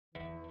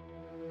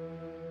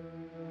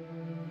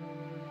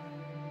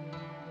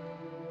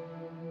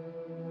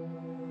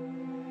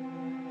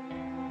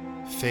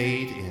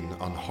Fade in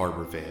on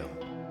Harbor Vale,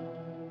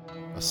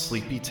 a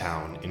sleepy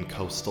town in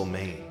coastal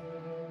Maine.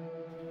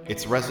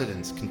 Its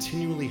residents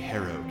continually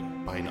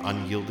harrowed by an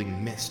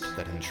unyielding mist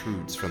that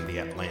intrudes from the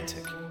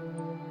Atlantic.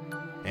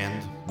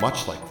 And,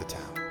 much like the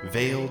town,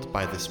 veiled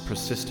by this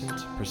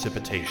persistent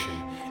precipitation,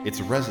 its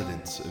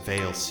residents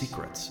veil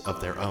secrets of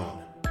their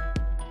own.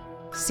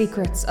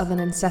 Secrets of an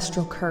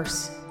ancestral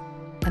curse,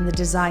 and the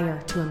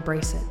desire to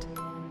embrace it.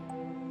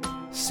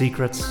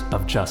 Secrets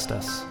of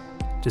justice,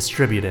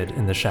 distributed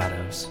in the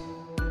shadows.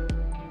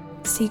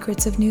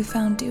 Secrets of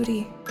newfound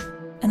duty,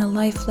 and a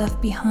life left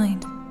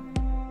behind.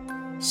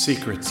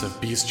 Secrets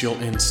of bestial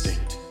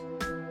instinct,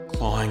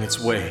 clawing its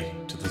way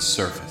to the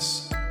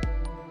surface.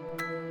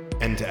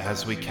 And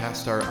as we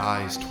cast our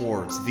eyes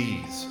towards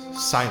these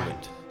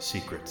silent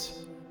secrets,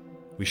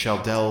 we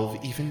shall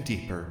delve even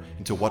deeper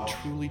into what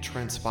truly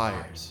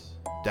transpires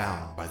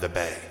down by the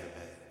bay.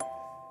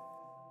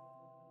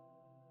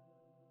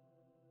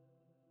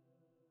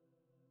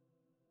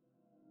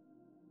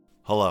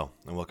 Hello,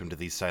 and welcome to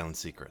These Silent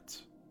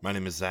Secrets. My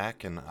name is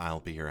Zach, and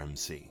I'll be your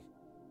MC.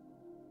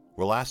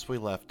 Where last we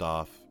left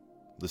off,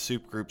 the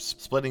soup group's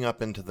splitting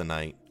up into the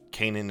night,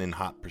 Kanan in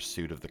hot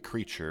pursuit of the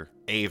creature,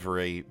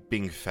 Avery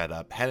being fed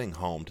up, heading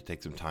home to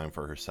take some time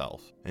for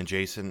herself, and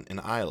Jason and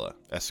Isla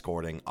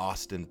escorting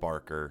Austin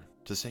Barker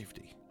to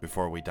safety.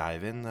 Before we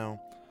dive in, though,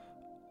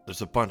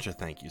 there's a bunch of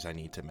thank yous I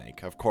need to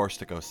make. Of course,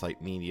 to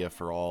Ghostlight Media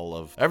for all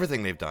of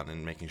everything they've done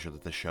in making sure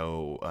that the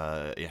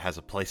show it has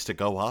a place to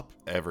go up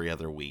every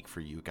other week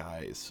for you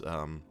guys.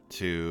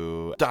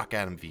 To Doc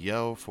Adam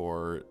VO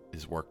for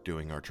his work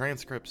doing our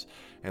transcripts.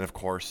 And of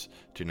course,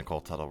 to Nicole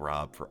Tuttle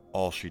Robb for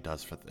all she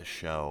does for this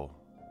show.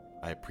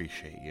 I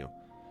appreciate you.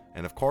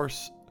 And of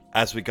course,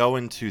 as we go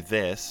into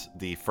this,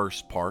 the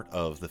first part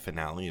of the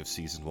finale of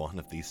Season 1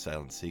 of These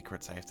Silent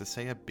Secrets, I have to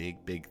say a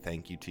big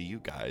thank you to you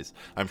guys.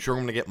 I'm sure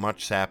I'm going to get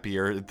much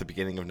sappier at the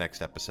beginning of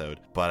next episode,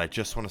 but I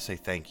just want to say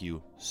thank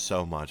you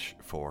so much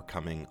for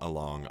coming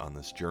along on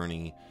this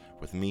journey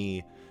with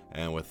me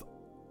and with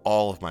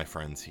all of my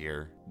friends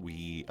here.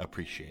 We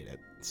appreciate it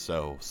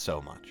so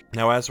much.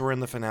 Now, as we're in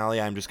the finale,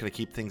 I'm just going to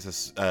keep things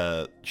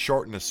as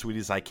short and as sweet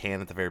as I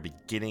can at the very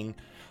beginning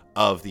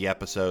of the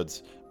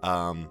episodes.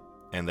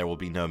 And there will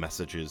be no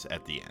messages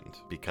at the end,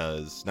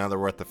 because now that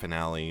we're at the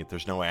finale,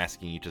 there's no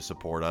asking you to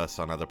support us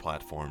on other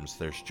platforms.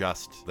 There's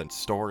just the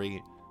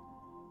story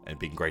and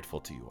being grateful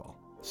to you all.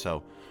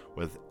 So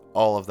with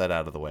all of that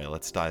out of the way,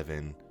 let's dive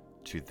in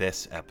to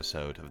this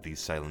episode of These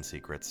Silent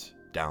Secrets,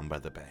 Down by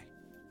the Bay.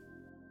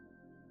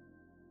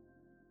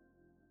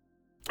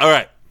 All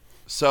right,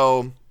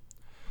 so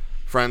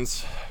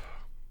friends,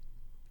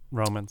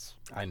 Romans.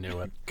 I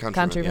knew it.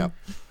 countrymen.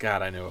 Yeah.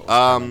 God, I knew it was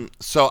coming.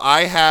 So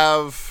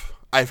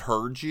I've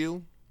heard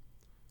you.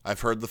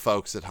 I've heard the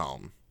folks at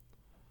home.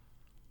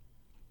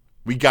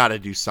 We got to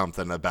do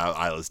something about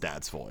Isla's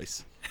dad's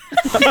voice.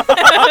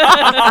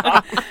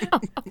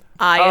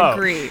 I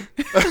agree.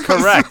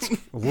 Correct.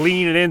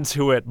 Lean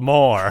into it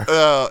more.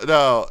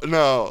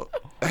 No.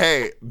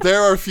 Hey, there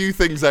are a few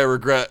things I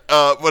regret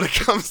when it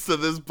comes to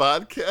this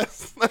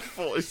podcast. My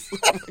voice.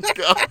 Oh my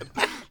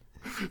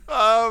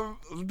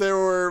God. There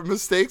were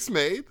mistakes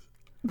made.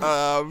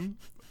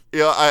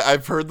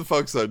 I've heard the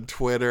folks on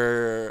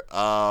Twitter,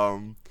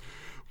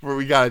 where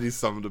we gotta do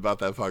something about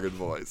that fucking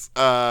voice.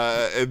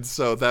 And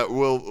so that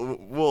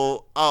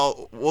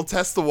we'll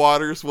test the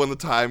waters when the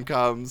time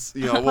comes.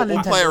 You know,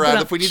 we'll play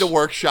around. If we need to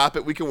workshop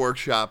it, we can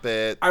workshop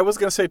it. I was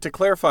going to say, to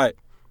clarify,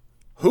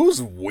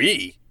 who's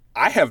we?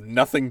 I have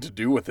nothing to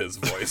do with his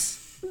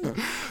voice.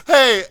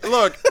 Hey,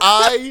 look,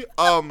 I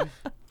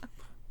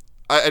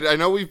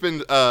know we've been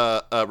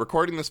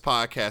recording this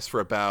podcast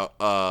for about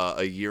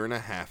a year and a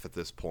half at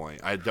this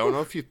point. I don't know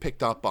if you've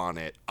picked up on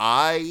it.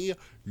 I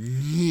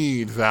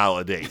need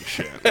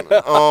validation.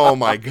 Oh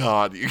my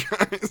God, you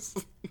guys.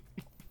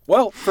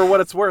 Well, for what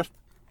it's worth,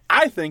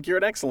 I think you're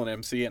an excellent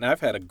MC, and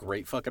I've had a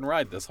great fucking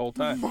ride this whole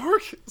time.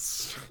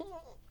 Marcus.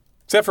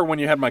 Except for when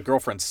you had my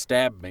girlfriend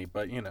stab me,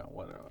 but you know,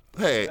 whatever.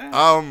 Hey,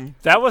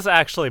 That was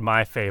actually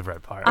my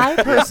favorite part.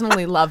 I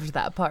personally loved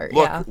that part.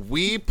 look, Yeah.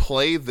 we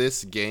play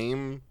this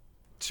game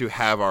to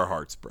have our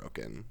hearts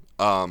broken.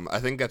 I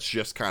think that's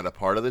just kind of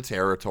part of the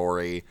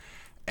territory.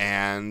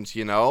 And,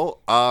 you know,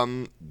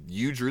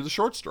 you drew the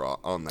short straw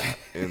on that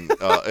in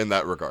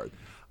that regard.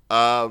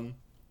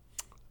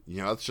 You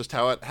know, that's just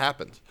how it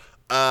happened.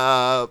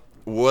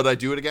 Would I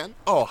do it again?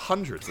 Oh,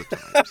 hundreds of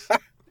times.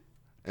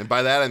 And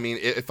by that, I mean,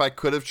 if I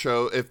could have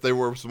if there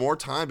was more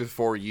time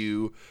before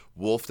you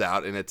wolfed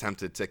out and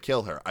attempted to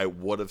kill her, I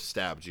would have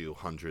stabbed you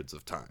hundreds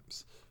of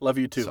times. Love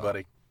you too,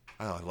 buddy.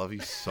 Oh, I love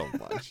you so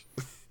much.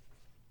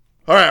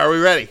 All right, are we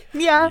ready?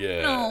 Yeah.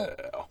 Yeah.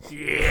 No.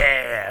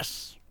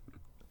 Yes.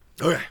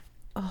 Okay.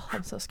 Oh,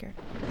 I'm so scared.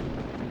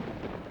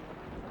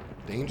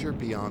 Danger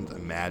beyond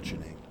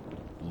imagining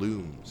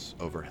looms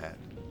overhead.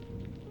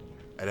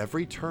 At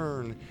every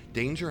turn,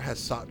 danger has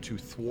sought to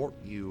thwart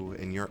you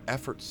in your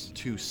efforts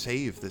to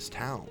save this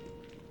town.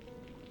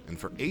 And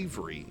for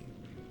Avery,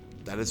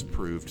 that has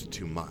proved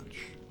too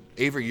much.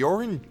 Avery,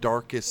 your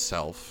darkest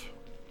self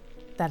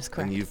That is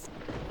correct. And you've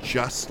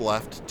just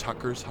left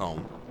Tucker's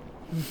home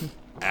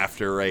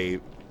after a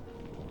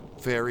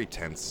very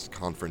tense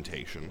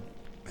confrontation.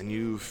 And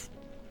you've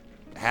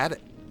had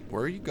it.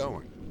 Where are you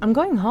going? I'm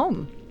going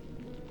home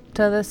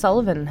to the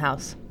Sullivan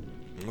house.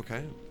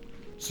 Okay.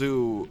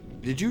 So,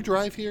 did you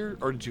drive here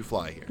or did you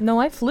fly here? No,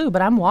 I flew,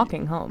 but I'm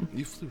walking home.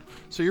 You flew.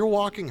 So you're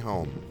walking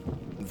home.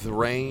 The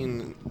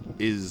rain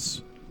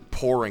is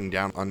pouring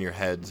down on your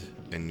head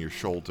and your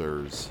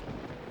shoulders,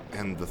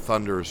 and the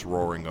thunder's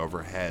roaring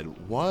overhead.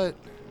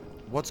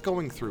 What's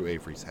going through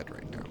Avery's head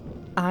right now?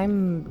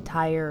 I'm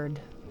tired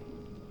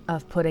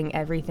of putting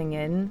everything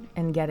in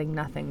and getting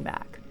nothing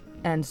back.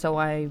 And so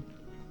I'm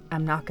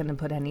not going to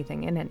put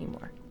anything in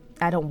anymore.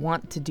 I don't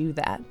want to do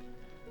that.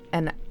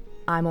 And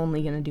I'm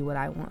only going to do what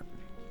I want.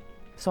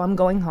 So I'm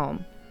going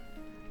home.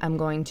 I'm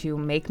going to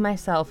make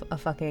myself a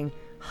fucking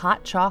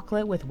hot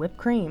chocolate with whipped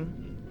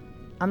cream.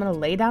 I'm going to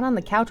lay down on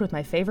the couch with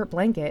my favorite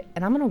blanket,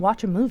 and I'm going to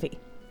watch a movie.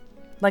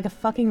 Like a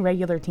fucking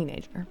regular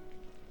teenager.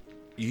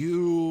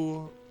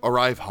 You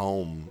arrive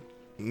home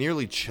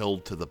nearly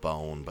chilled to the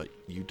bone, but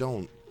you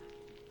don't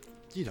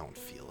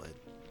feel it.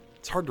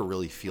 It's hard to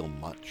really feel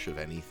much of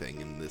anything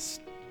in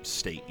this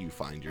state you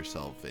find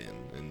yourself in,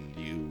 and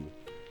you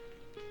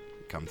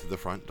come to the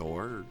front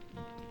door,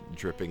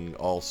 dripping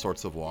all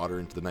sorts of water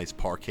into the nice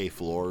parquet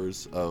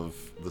floors of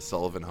the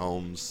Sullivan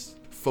home's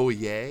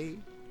foyer,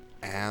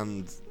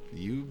 and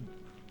you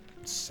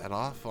set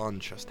off on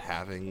just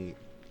having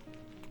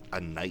a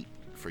night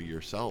for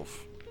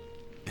yourself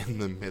in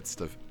the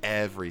midst of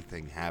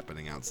everything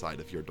happening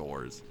outside of your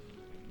doors.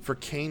 For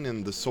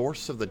Kanan, the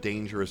source of the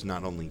danger is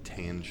not only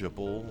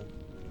tangible,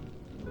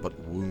 but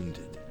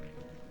wounded.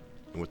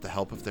 And with the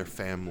help of their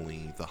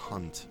family, the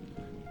hunt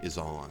is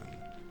on.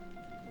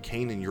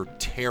 Kanan, you're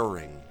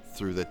tearing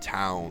through the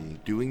town,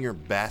 doing your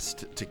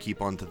best to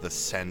keep onto the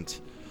scent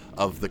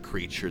of the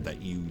creature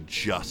that you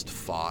just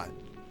fought,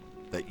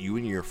 that you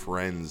and your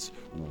friends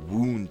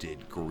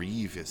wounded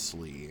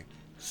grievously,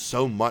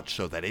 so much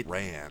so that it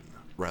ran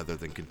rather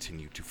than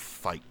continue to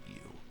fight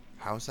you.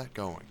 How's that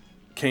going?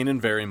 Kanan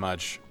very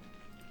much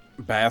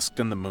basked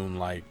in the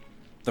moonlight.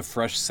 The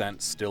fresh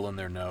scent still in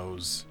their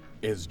nose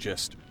is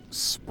just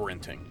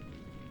sprinting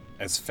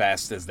as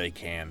fast as they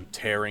can,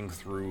 tearing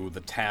through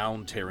the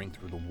town, tearing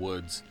through the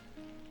woods.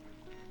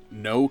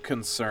 No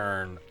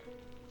concern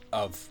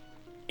of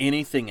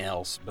anything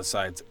else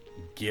besides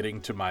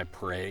getting to my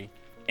prey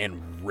and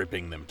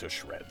ripping them to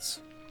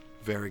shreds.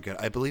 Very good.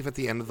 I believe at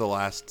the end of the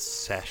last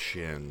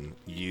session,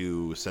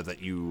 you said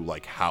that you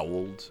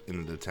howled in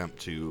an attempt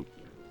to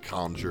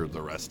conjure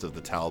the rest of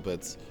the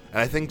Talbots. And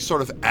I think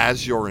sort of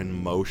as you're in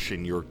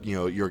motion,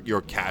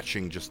 you're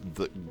catching just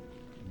the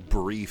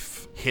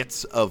brief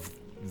hits of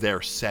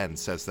their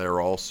sense as they're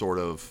all sort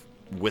of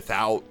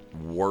without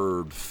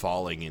word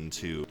falling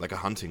into a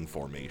hunting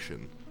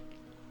formation,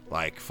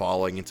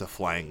 falling into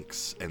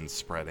flanks and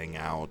spreading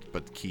out,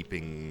 but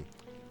keeping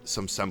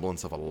some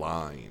semblance of a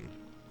line,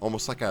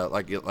 almost like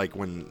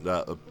when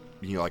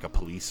like a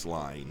police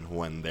line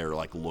when they're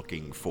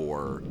looking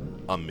for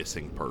a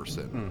missing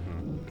person.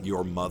 Mm-hmm.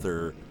 Your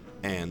mother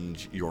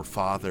and your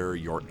father,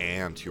 your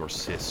aunt, your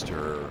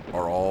sister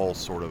are all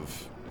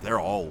they're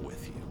all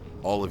with you.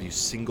 All of you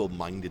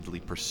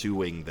single-mindedly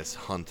pursuing this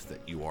hunt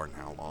that you are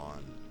now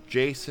on.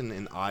 Jason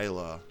and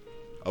Isla,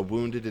 a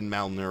wounded and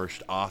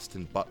malnourished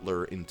Austin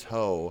Butler in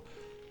tow,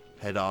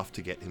 head off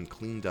to get him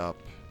cleaned up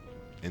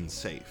and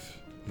safe.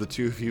 The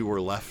two of you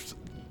were left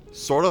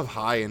sort of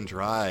high and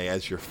dry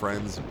as your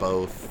friends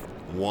both,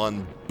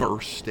 one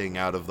bursting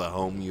out of the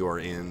home you are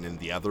in and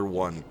the other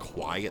one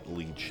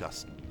quietly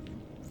just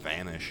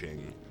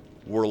vanishing.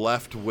 We're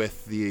left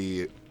with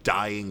the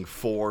dying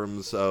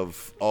forms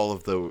of all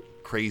of the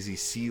crazy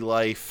sea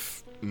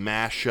life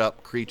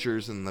mashup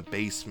creatures in the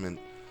basement,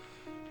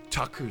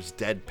 Tucker's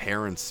dead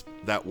parents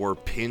that were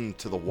pinned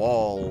to the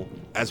wall,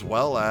 as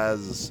well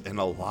as an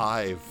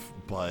alive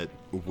but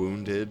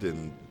wounded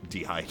and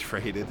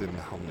dehydrated and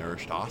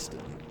malnourished Austin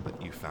that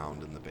you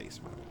found in the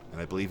basement. And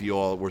I believe you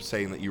all were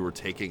saying that you were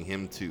taking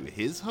him to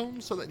his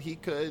home so that he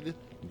could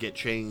get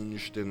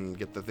changed and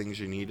get the things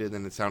you needed,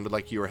 and it sounded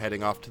like you were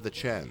heading off to the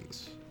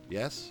Chens.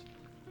 Yes?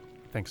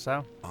 Think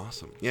so.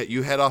 Awesome. Yeah,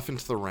 you head off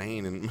into the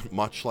rain, and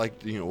much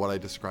like what I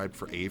described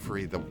for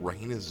Avery, the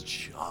rain is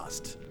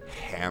just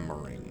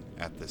hammering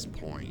at this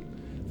point.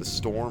 The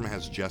storm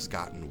has just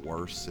gotten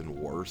worse and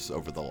worse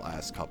over the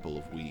last couple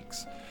of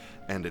weeks,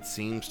 and it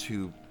seems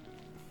to,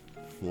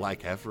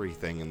 like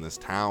everything in this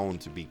town,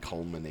 to be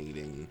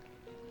culminating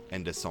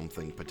into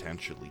something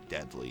potentially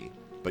deadly.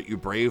 But you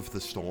brave the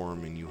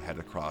storm and you head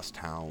across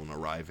town,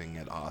 arriving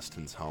at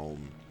Austin's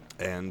home,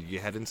 and you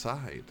head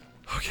inside.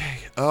 Okay,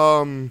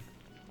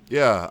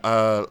 yeah,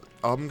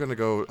 I'm gonna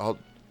go.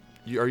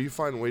 Are you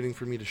fine waiting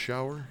for me to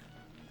shower?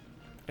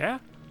 Yeah,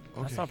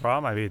 Okay. that's not a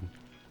problem. I mean,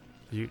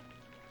 you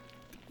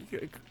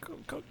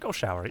go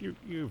shower.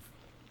 You've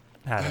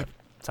had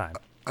time.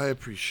 I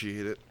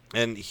appreciate it.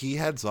 And he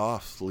heads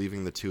off,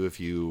 leaving the two of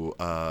you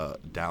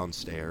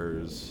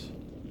downstairs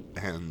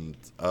and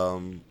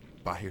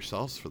by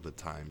yourselves for the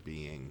time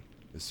being.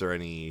 Is there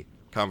any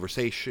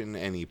conversation,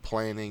 any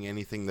planning,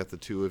 anything that the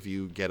two of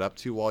you get up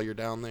to while you're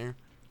down there?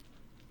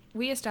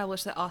 We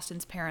established that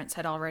Austin's parents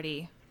had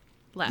already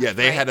left. Yeah,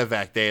 they right? had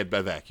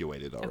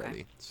evacuated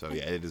already. Okay. So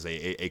yeah, it is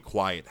a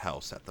quiet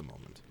house at the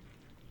moment.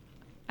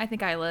 I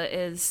think Isla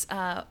is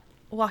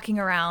walking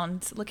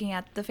around looking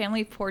at the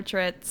family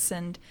portraits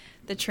and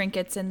the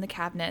trinkets in the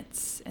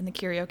cabinets and the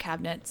curio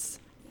cabinets.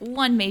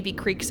 One maybe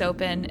creaks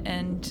open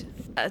and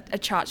a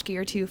tchotchke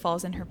or two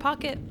falls in her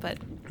pocket, but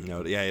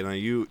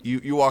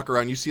You walk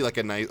around, you see like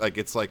a nice, like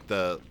it's like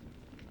the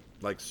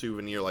like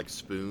souvenir like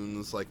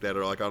spoons like that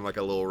are like on like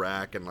a little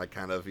rack and like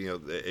kind of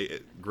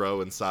it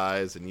grow in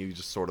size, and you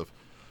just sort of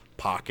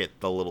pocket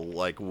the little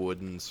like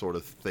wooden sort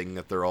of thing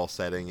that they're all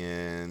setting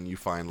in. You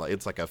find like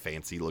it's like a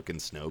fancy looking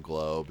snow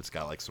globe. It's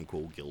got like some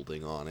cool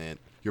gilding on it.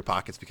 Your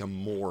pockets become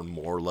more and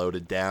more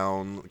loaded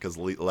down because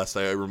lest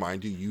I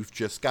remind you, you've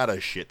just got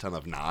a shit ton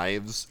of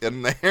knives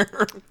in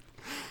there.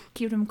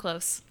 keep them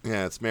close.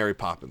 Yeah, it's Mary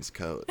Poppins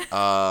coat.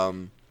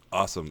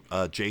 Awesome.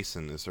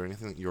 Jason, is there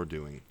anything that you're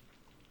doing?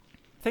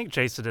 I think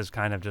Jason is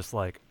kind of just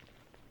like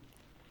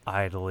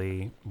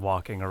idly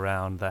walking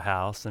around the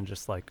house and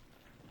just like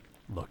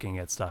looking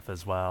at stuff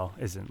as well.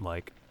 Isn't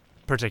like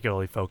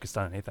particularly focused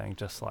on anything,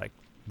 just like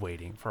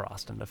waiting for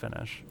Austin to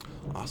finish.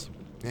 Awesome.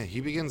 Yeah,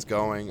 he begins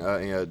going,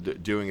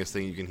 doing his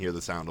thing. You can hear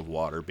the sound of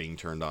water being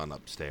turned on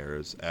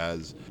upstairs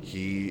as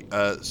he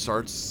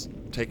starts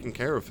taking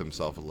care of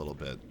himself a little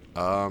bit.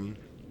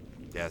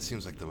 Yeah, it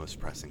seems like the most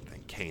pressing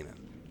thing. Kanan,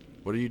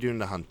 what are you doing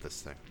to hunt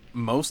this thing?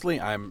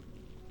 Mostly, I'm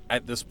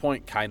at this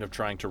point kind of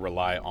trying to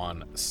rely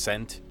on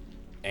scent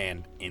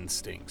and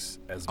instincts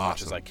as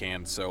much as I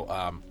can.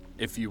 So,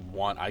 if you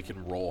want, I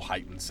can roll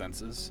heightened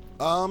senses.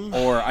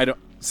 Or I don't.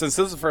 Since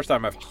this is the first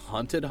time I've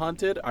hunted,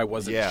 I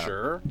wasn't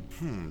sure.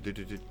 I'm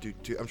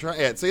trying.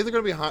 Yeah, it's either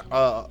going to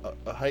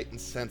be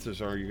heightened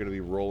senses, or you're going to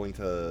be rolling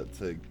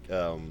to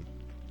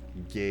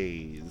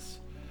gaze.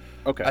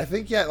 Okay. I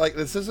think like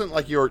this isn't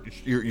like your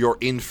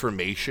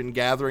information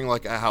gathering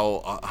like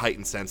how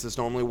heightened senses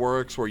normally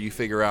works, where you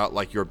figure out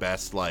like your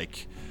best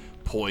like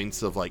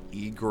points of like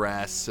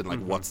egress and like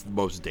what's the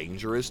most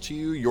dangerous to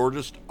you. You're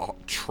just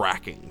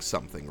tracking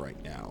something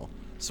right now.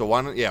 So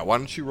why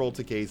don't you roll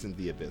to gaze into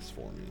the abyss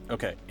for me?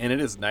 Okay, and it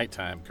is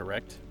nighttime,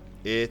 correct?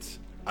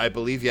 I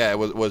believe it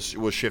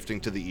was shifting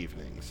to the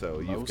evening. So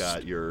you've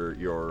got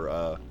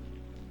your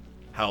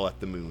howl at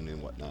the moon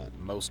and whatnot.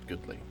 Most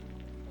goodly.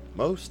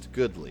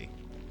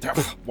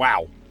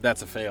 Wow,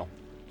 that's a fail.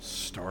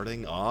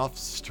 Starting off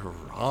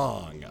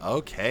strong.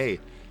 Okay,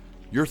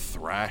 you're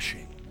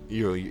thrashing.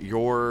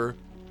 You're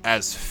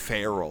as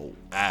feral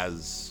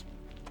as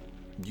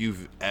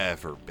you've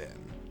ever been.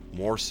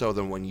 More so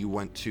than when you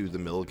went to the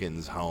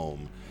Milligans'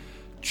 home,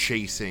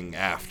 chasing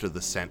after the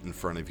scent in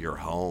front of your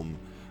home.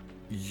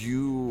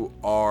 You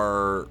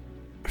are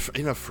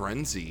in a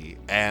frenzy,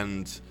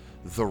 and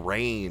the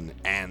rain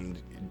and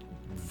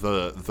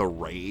the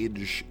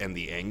rage and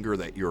the anger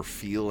that you're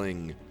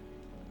feeling,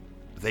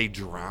 they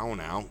drown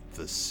out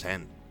the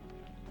scent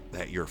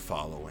that you're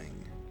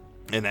following.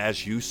 And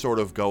as you sort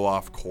of go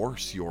off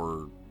course,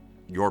 your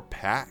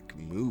pack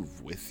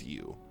move with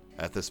you.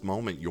 At this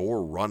moment,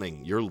 you're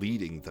running, you're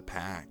leading the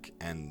pack,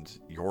 and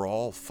you're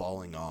all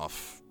falling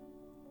off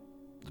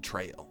the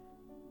trail.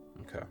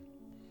 Okay.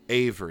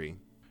 Avery,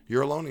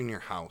 you're alone in your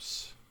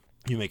house.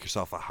 You make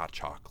yourself a hot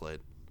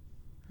chocolate.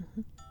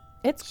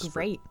 It's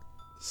great.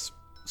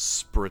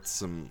 Spritz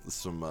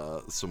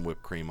some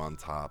whipped cream on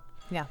top.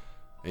 Yeah.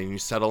 And you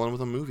settle in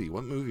with a movie.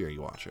 What movie are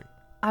you watching?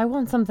 I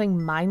want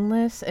something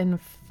mindless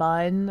and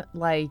fun,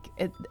 like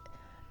it.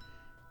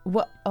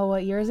 What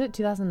year is it?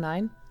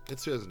 2009?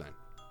 It's 2009.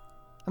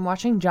 I'm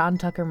watching John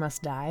Tucker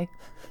Must Die.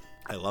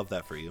 I love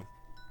that for you.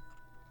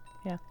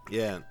 Yeah.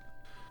 Yeah.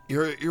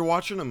 You're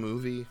watching a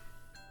movie,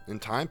 and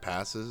time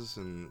passes,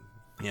 and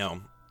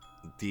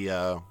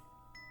the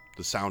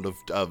sound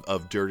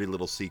of Dirty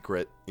Little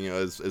Secret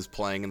is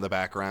playing in the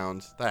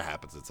background. That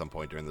happens at some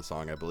point during the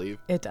song, I believe.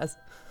 It does.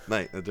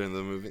 Nice. During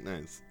the movie.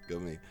 Nice. Go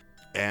me.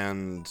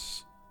 And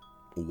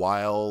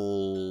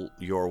while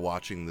you're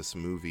watching this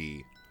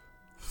movie,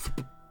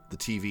 the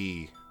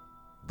TV,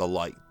 the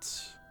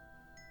lights,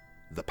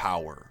 the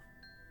power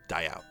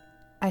die out.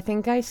 I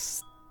think I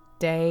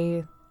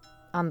stay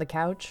on the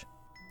couch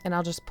and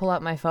I'll just pull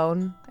out my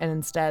phone and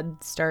instead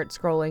start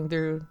scrolling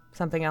through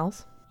something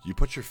else. You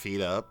put your feet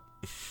up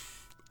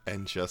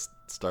and just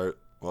start.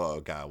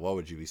 Oh God, what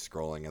would you be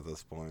scrolling at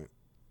this point?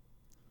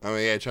 I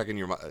mean, yeah, checking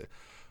your.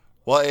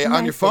 Well,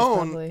 on your MySpace,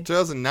 phone, probably.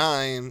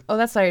 2009. Oh,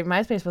 that's right.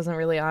 MySpace wasn't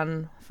really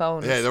on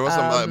phones. Yeah, there was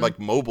some like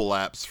mobile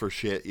apps for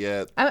shit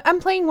yet.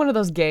 I'm playing one of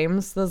those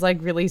games, those like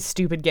really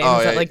stupid games. Oh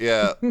yeah, that, like,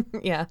 yeah.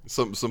 yeah.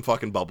 Some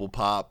fucking bubble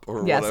pop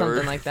or Yeah, whatever.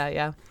 something like that.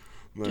 Yeah.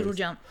 Nice. Doodle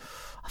jump.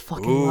 I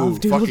fucking Ooh, love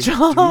Doodle fucking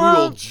Jump.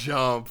 Doodle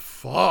Jump.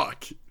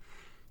 Fuck.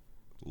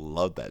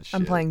 Love that shit.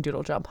 I'm playing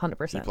Doodle Jump,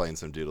 100%. You're playing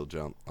some Doodle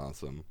Jump.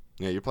 Awesome.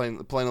 Yeah, you're playing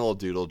a little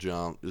Doodle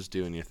Jump, just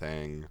doing your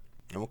thing,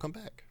 and we'll come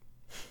back.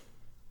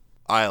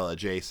 Isla,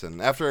 Jason.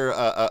 After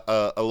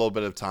a little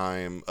bit of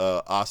time,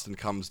 Austin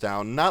comes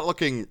down, not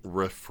looking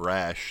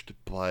refreshed,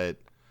 but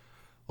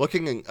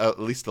looking at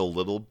least a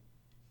little,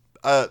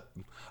 a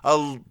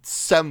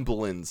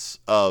semblance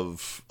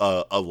of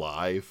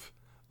alive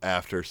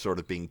after sort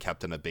of being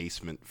kept in a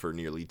basement for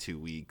nearly 2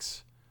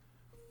 weeks.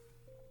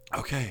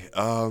 Okay,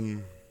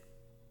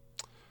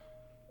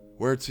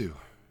 where to?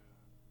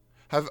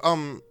 Have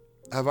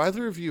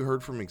either of you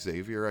heard from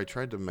Xavier? I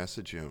tried to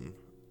message him.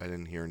 I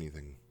didn't hear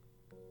anything.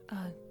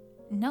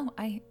 No,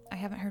 I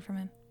haven't heard from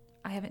him.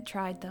 I haven't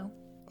tried though.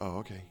 Oh,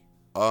 okay.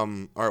 All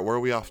right, where are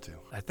we off to?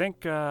 I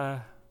think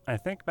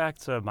back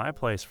to my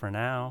place for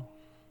now.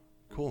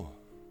 Cool.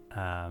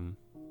 And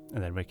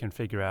then we can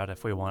figure out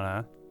if we want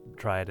to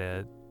try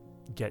to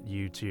get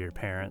you to your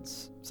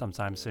parents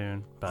sometime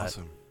soon. But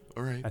Awesome.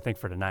 All right. I think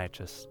for tonight,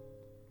 just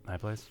my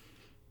place.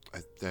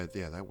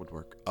 Yeah, that would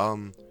work.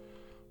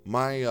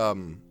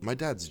 My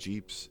dad's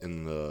Jeep's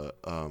in the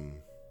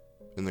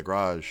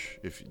garage.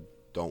 If you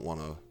don't want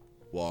to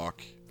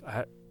walk.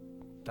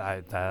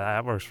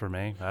 That works for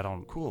me.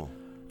 Cool.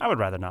 I would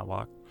rather not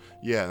walk.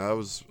 Yeah, that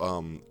was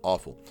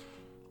awful.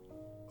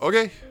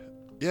 Okay.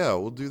 Yeah,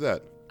 we'll do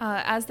that.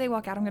 As they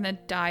walk out, I'm gonna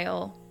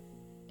dial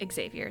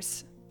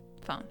Xavier's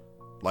phone.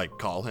 Like,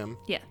 call him.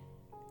 Yeah.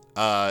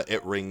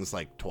 It rings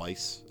like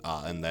twice,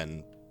 and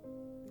then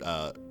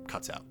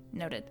cuts out.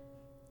 Noted.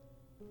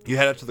 You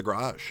head up to the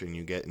garage and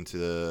you get into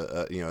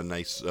the a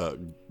nice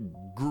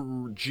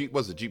Jeep.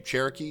 Was it Jeep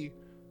Cherokee?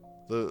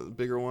 The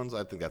bigger ones.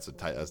 I think that's a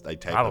type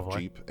of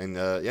Jeep. And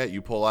yeah,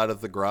 you pull out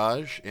of the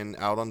garage and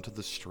out onto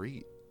the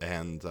street,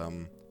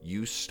 and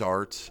you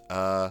start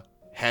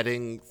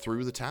heading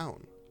through the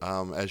town.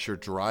 As you're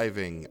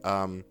driving,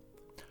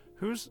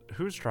 Who's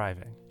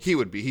driving?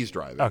 He's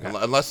driving. Okay.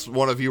 Unless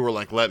one of you were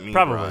like, "Let me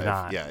Probably drive."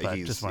 not. Yeah, but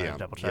just wanted to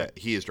double check.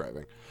 Yeah, he is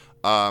driving.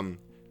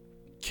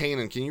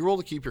 Kanan, can you roll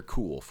to keep your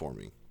cool for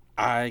me?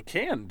 I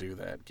can do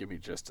that. Give me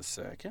just a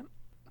second.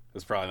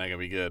 It's probably not gonna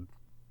be good.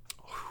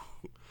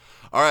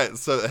 All right,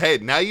 so hey,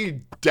 now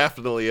you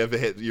definitely have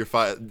hit your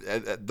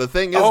the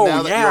thing is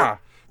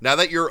now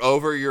that you're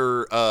over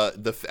your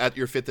at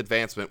your 5th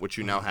advancement, which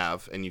you now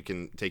have, and you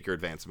can take your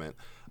advancement.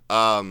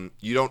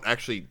 You don't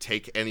actually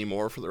take any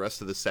more for the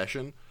rest of the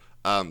session.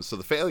 So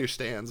the failure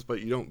stands,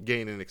 but you don't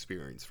gain an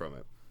experience from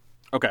it.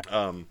 Okay.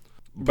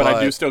 But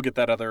I do still get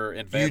that other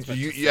advancement.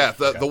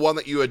 The one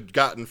that you had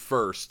gotten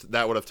first,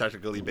 that would have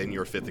technically been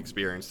your 5th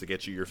experience to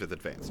get you your 5th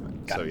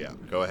advancement.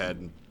 Go ahead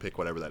and pick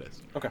whatever that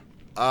is. Okay.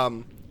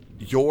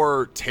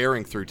 You're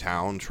tearing through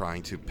town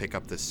trying to pick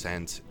up the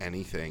scent,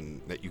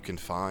 anything that you can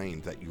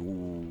find that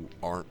you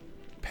aren't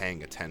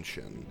paying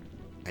attention,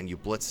 and you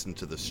blitz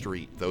into the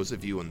street. Those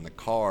of you in the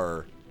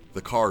car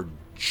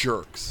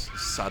jerks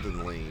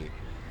suddenly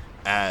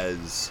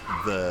as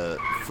the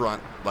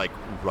front,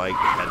 right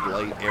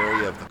headlight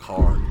area of the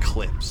car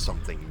clips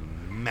something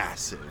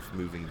massive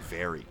moving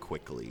very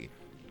quickly.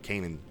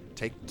 Kanan,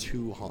 take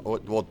 2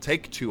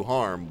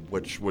 harm,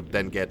 which would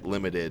then get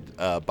limited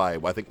by,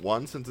 I think,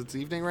 1 since it's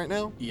evening right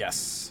now?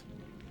 Yes.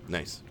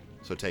 Nice.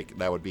 So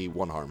that would be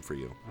 1 harm for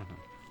you.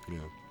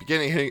 Mm-hmm.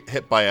 Getting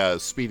hit by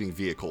speeding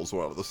vehicles,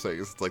 one of those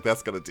things. It's like,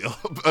 that's going to deal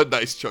a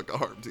nice chunk of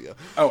harm to you.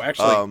 Oh,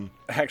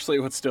 actually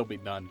it would still be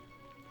none.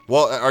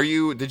 Well,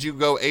 did you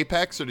go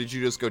Apex or did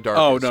you just go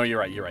Darkest? Oh, no, you're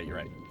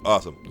right.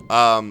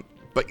 Awesome.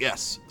 But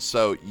yes,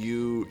 so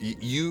you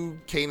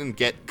Kanan,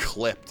 get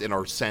clipped and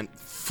are sent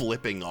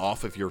flipping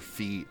off of your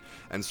feet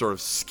and sort of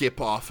skip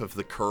off of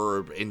the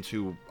curb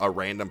into a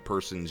random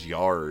person's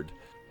yard.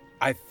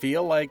 I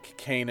feel like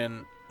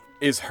Kanan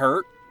is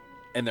hurt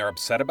and they're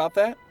upset about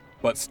that,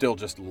 but still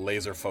just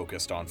laser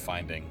focused on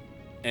finding.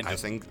 And I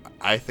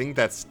think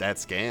that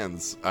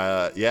scans.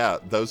 Yeah,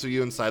 those of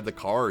you inside the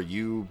car,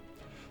 you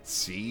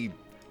see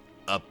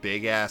a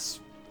big ass.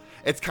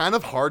 It's kind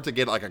of hard to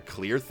get like a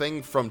clear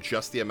thing from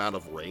just the amount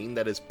of rain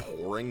that is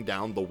pouring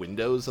down the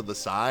windows of the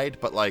side.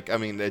 But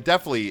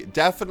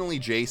definitely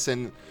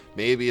Jason,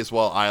 maybe as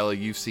well Isla,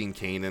 you've seen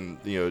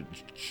Kanan,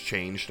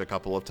 changed a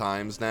couple of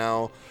times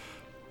now.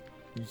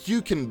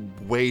 You can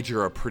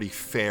wager a pretty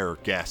fair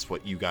guess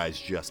what you guys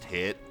just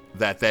hit,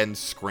 that then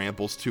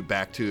scrambles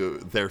back to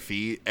their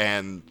feet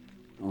and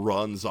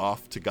runs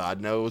off to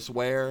God knows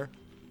where.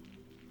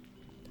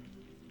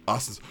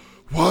 Austin's,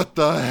 what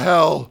the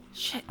hell?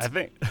 Shit.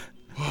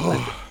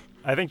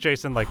 I think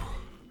Jason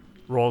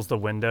rolls the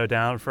window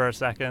down for a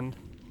second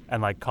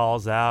and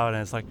calls out,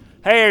 and it's like,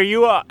 "Hey, are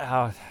you?" Oh,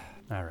 all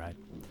right.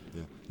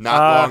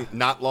 Yeah.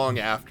 Not long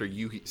after,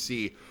 you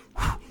see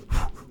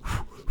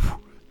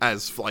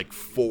as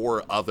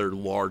 4 other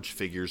large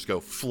figures go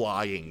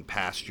flying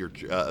past your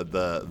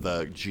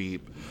the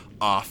Jeep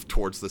off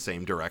towards the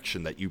same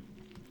direction that you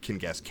can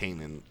guess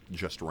Kanan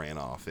just ran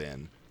off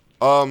in.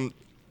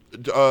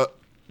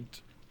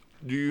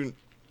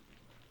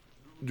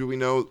 Do we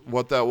know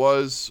what that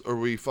was? Are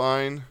we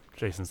fine?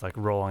 Jason's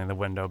rolling the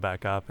window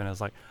back up and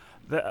is like,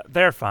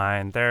 "They're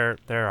fine. They're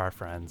our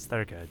friends.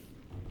 They're good."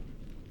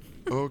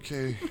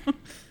 Okay.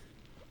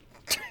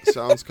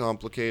 Sounds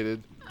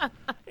complicated.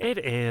 It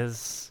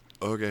is.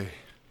 Okay.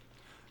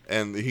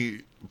 And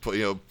he,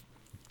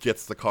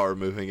 gets the car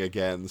moving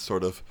again,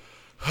 sort of.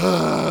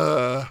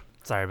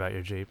 Sorry about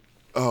your Jeep.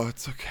 Oh,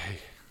 it's okay.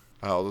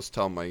 I'll just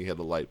tell him he had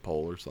a light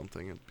pole or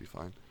something. It'd be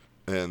fine.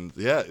 And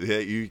yeah,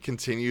 you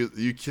continue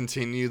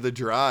the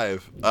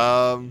drive.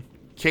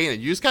 Kanan,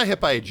 you just got hit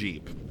by a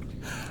Jeep.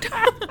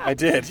 I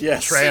did,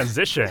 yes.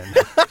 Transition.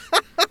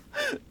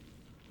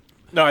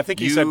 No, I think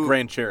he said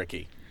Grand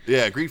Cherokee.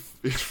 Yeah, grief.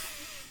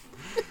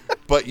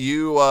 But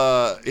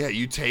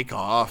you take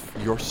off.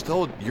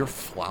 You're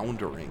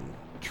floundering,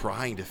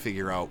 trying to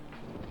figure out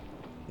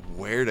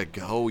where to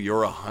go.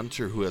 You're a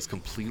hunter who has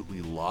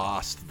completely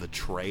lost the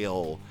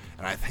trail,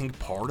 and I think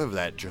part of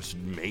that just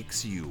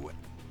makes you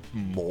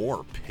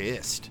more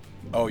pissed.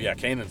 Oh yeah,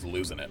 Kanan's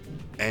losing it.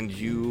 And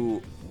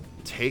you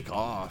take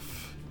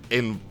off,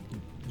 and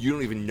you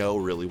don't even know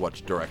really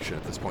which direction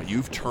at this point.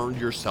 You've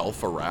turned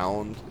yourself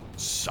around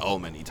so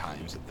many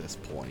times at this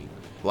point,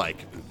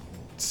 like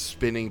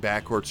spinning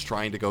backwards,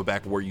 trying to go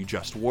back where you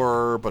just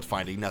were, but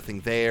finding nothing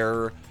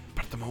there.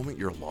 But at the moment,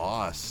 you're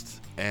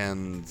lost,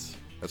 and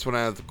that's when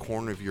out of the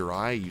corner of your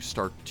eye, you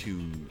start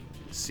to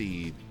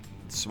see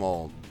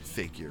small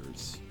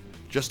figures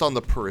just on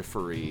the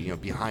periphery,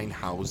 behind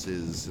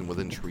houses and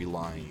within tree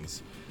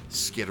lines,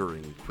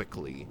 skittering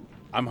quickly.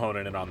 I'm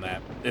honing in on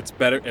that. It's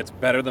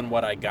better than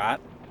what I got,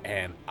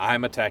 and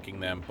I'm attacking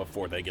them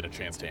before they get a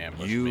chance to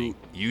ambush me.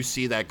 You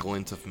see that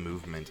glint of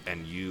movement,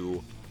 and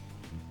you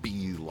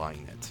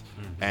beeline it.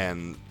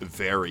 And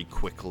very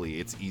quickly,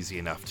 it's easy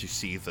enough to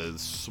see the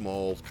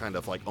small, kind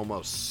of like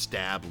almost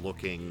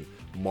stab-looking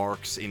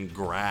marks in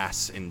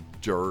grass and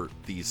dirt,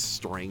 these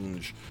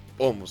strange,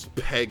 almost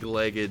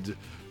peg-legged,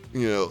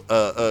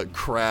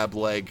 crab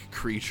leg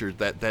creature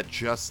that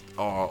just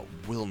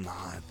will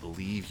not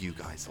leave you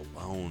guys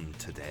alone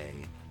today.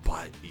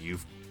 But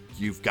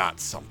you've got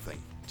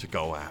something to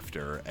go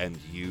after, and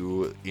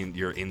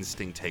your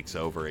instinct takes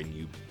over, and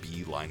you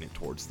beeline it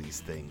towards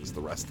these things,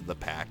 the rest of the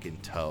pack in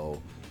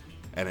tow.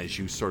 And as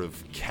you sort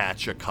of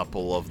catch a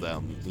couple of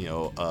them,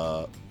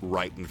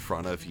 right in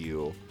front of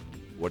you,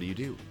 what do you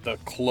do? The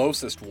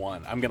closest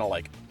one, I'm gonna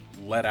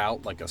let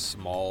out a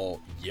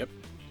small yip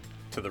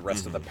to the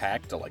rest of the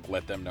pack to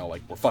let them know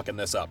we're fucking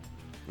this up.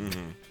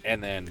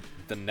 And then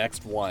the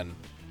next one,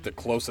 the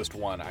closest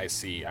one I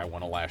see, I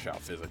want to lash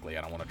out physically,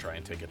 and I want to try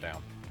and take it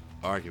down.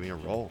 All right, give me a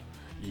roll.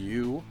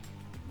 You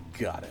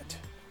got it.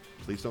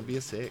 Please don't be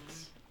a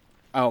 6.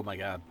 Oh my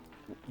god.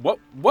 What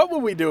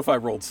would we do if I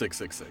rolled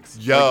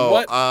 666?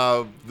 Yo,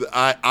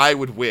 I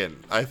would win.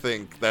 I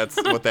think that's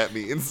what that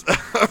means.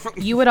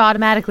 You would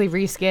automatically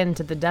reskin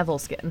to the devil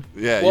skin.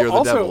 Yeah, you're the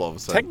also, devil all of a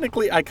sudden.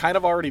 Technically, I kind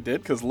of already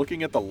did, because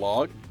looking at the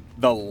log,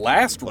 the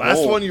last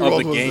one you roll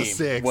rolled of the was game a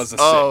 6. was a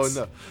 6. Oh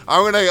no,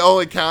 I'm gonna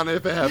only count it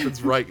if it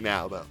happens right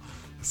now, though.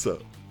 So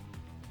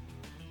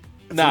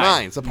it's a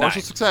 9. It's a partial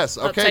 9. success.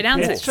 Okay, Upside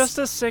down cool. It's just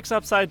a 6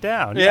 upside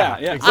down. Yeah.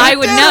 Exactly. I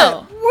would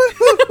know.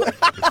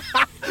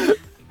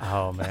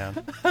 Oh, man.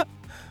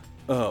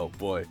 Oh,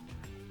 boy.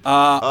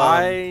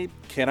 I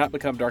cannot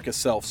become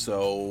Darkest Self,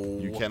 so...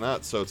 You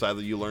cannot. So it's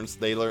either they learn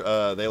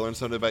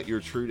something about your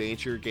true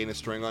nature, gain a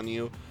string on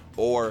you,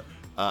 or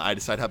I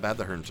decide how bad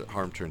the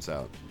harm turns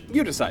out.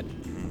 You decide.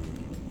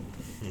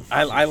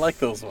 I like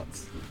those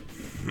ones.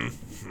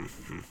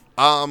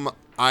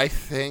 I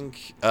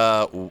think,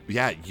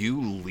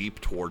 you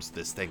leap towards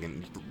this thing,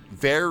 and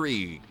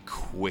very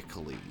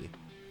quickly,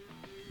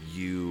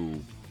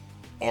 you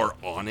are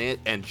on it,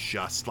 and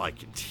just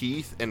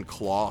teeth and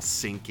claws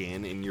sink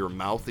in, and your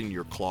mouth and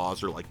your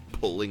claws are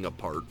pulling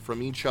apart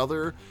from each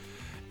other,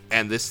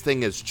 and this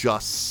thing is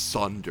just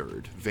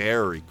sundered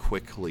very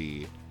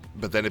quickly.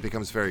 But then it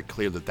becomes very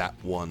clear that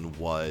one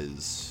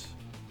was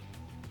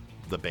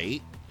the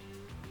bait.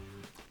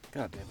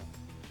 God damn it.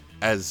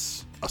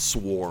 As a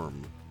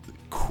swarm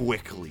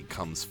quickly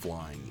comes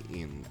flying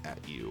in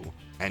at you,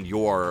 and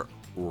you're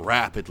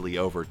rapidly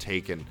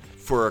overtaken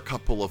for a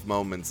couple of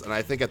moments. And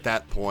I think at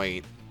that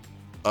point,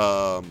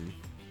 I'm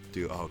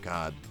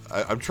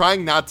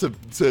trying not to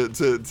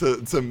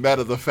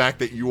meta the fact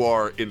that you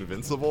are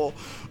invincible.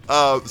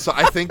 So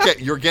I think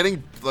that you're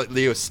getting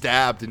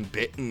stabbed and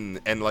bitten,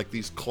 and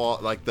these claw,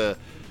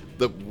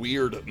 the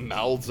weird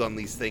mouths on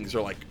these things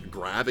are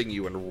grabbing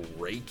you and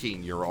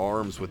raking your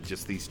arms with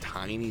just these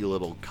tiny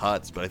little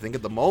cuts. But I think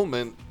at the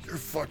moment you're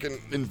fucking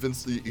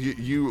invincible.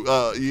 You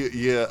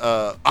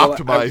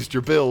optimized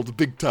your build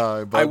big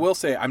time. But I will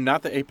say I'm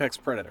not the apex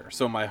predator,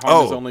 so my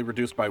harm is only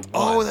reduced by 1.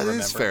 Oh, that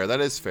remember? is fair.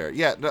 That is fair.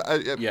 Yeah,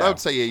 I would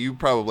say you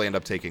probably end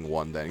up taking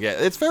 1 then. Yeah,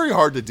 it's very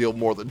hard to deal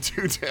more than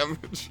 2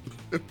 damage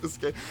in this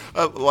game.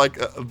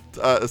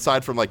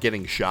 Aside from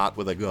getting shot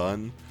with a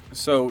gun.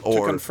 So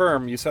to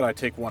confirm, you said I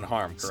take 1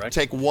 harm, correct?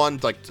 Take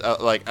 1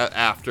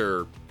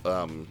 after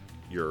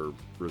your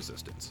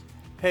resistance.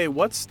 Hey,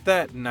 what's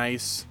that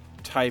nice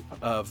type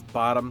of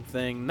bottom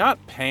thing?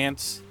 Not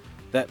pants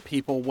that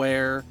people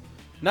wear,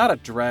 not a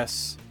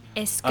dress,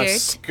 A skirt. a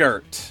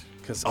skirt.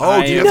 Because Do you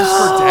have this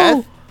for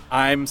death?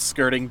 I'm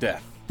skirting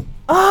death.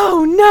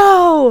 Oh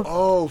no!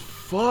 Oh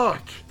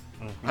fuck!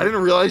 I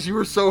didn't realize you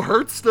were so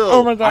hurt still.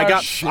 Oh my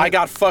god! I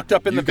got fucked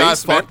up in the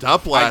basement. You got fucked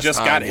up last I just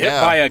time, got hit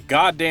yeah. by a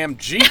goddamn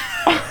Jeep.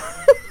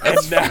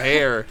 That's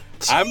fair.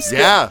 I'm still,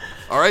 Yeah.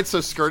 All right,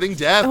 so skirting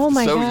death. Oh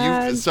my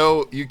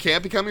so God. you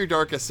can't become your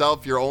darkest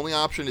self. Your only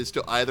option is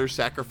to either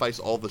sacrifice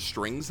all the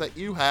strings that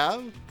you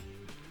have,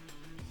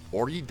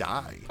 or you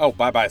die. Oh,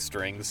 bye-bye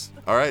strings.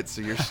 All right,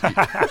 so you're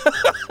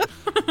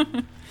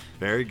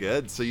very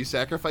good. So you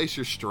sacrifice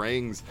your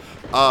strings,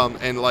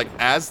 and like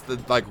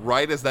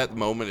right as that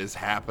moment is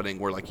happening,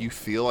 where like you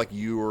feel like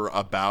you are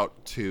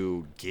about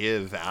to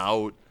give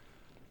out,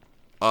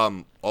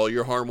 all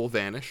your harm will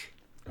vanish.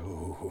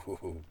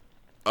 Ooh.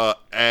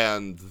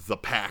 And the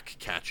pack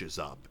catches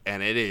up,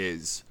 and it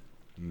is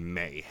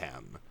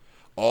mayhem.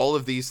 All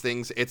of these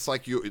things, it's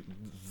like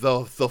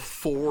the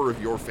four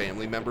of your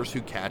family members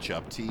who catch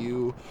up to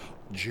you,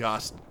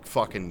 just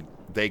fucking,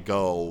 they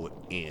go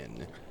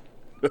in.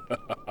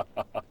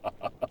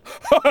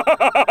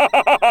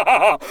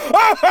 All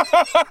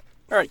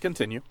right,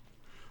 continue.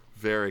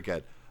 Very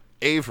good.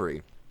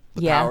 Avery,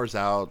 the Yeah. power's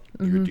out,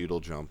 you're doodle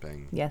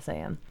jumping. Yes, I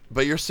am.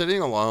 But you're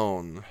sitting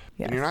alone,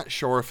 Yes. and you're not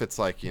sure if it's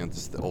like,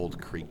 just the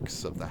old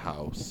creaks of the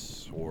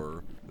house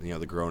or,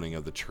 the groaning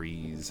of the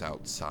trees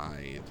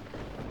outside.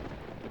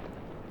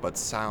 But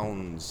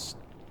sounds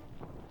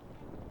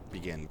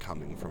begin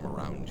coming from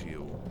around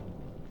you.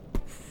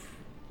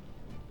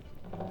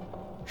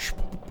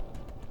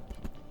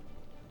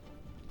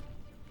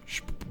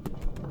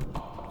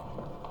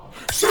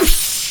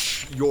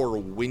 Your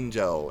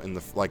window in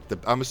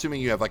I'm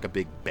assuming you have like a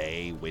big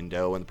bay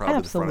window in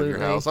probably the front of your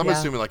Absolutely, house. I'm yeah.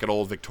 assuming like an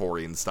old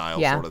Victorian style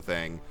Yeah. sort of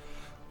thing.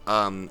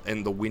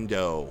 And the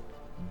window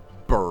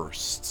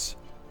bursts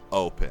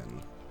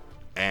open,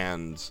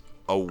 and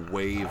a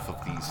wave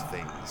of these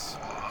things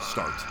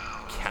start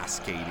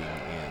cascading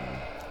in.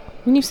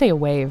 When you say a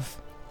wave,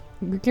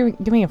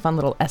 give me a fun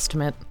little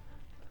estimate.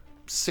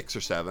 6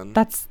 or 7.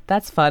 That's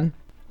fun.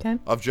 Okay.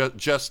 Of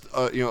just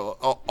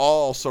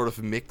all sort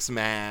of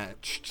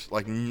mix-matched.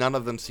 Like, none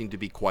of them seem to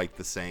be quite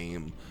the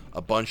same.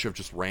 A bunch of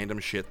just random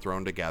shit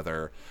thrown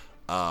together,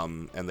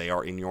 and they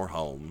are in your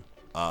home,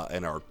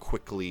 and are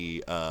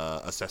quickly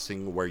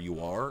assessing where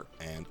you are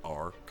and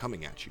are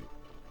coming at you.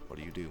 What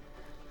do you do?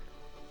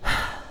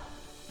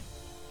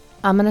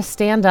 I'm gonna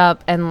stand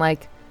up and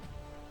like,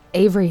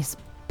 Avery's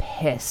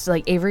pissed.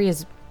 Like, Avery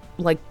is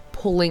like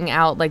pulling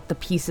out like the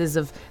pieces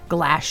of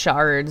glass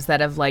shards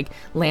that have like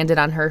landed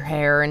on her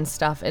hair and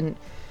stuff, and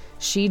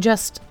she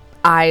just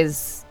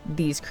eyes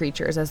these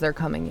creatures as they're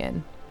coming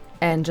in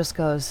and just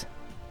goes,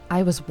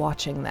 I was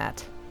watching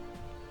that.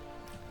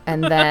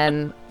 And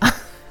then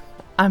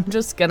I'm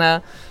just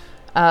gonna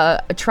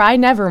try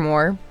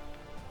Nevermore.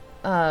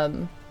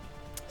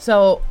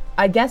 So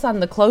I guess on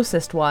the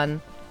closest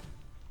one,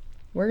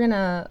 we're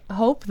gonna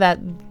hope that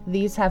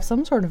these have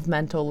some sort of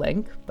mental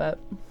link, but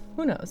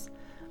who knows.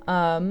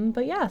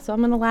 But yeah, so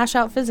I'm gonna lash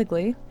out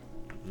physically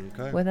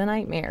Okay. with a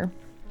nightmare.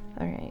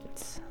 All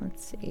right,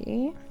 let's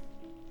see.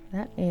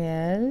 That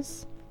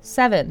is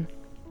 7.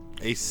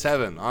 A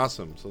 7.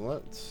 Awesome. So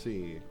let's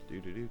see.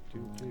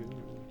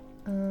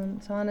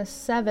 So on a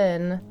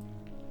 7,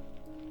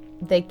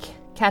 they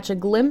catch a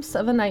glimpse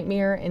of a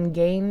nightmare and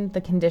gain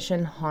the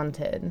condition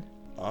haunted.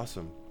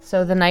 Awesome.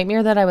 So the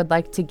nightmare that I would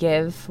like to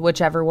give,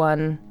 whichever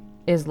one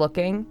is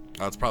looking,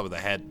 Oh, it's probably the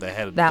head.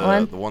 That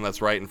one? The one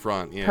that's right in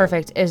front. Yeah.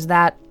 perfect, is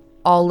that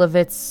all of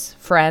its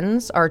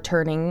friends are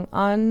turning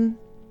on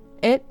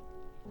it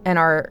and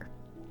are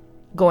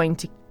going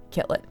to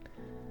kill it.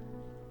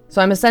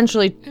 So I'm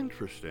essentially,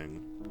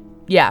 Interesting.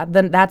 yeah,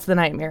 then that's the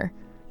nightmare.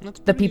 That's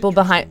The pretty people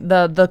behind,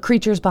 the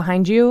creatures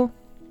behind you,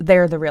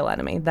 they're the real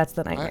enemy. That's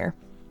the nightmare.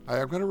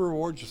 I'm gonna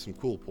reward you some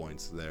cool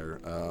points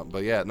there.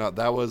 But yeah, no,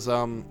 that was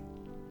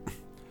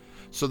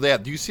So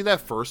do you see that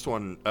first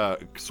one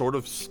sort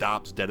of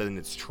stops dead in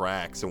its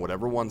tracks, and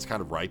whatever one's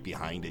kind of right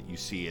behind it, you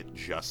see it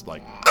just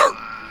like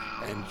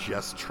and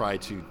just try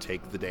to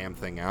take the damn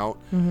thing out.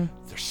 Mm-hmm.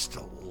 There's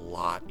still a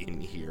lot in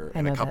here, I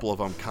and a know couple of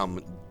them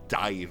come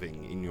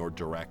diving in your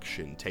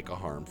direction. Take a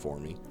harm for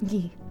me.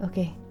 Yeah,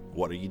 okay.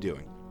 What are you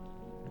doing?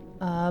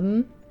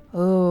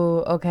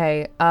 Oh,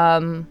 okay.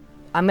 I'm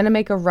gonna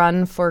make a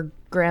run for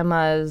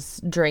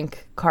Grandma's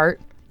drink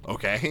cart.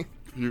 Okay.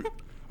 All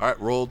right,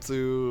 roll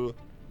to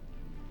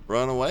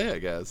run away, I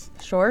guess.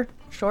 Sure,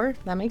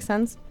 that makes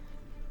sense.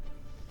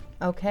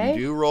 Okay. You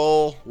do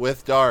roll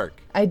with dark.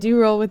 I do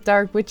roll with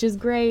dark, which is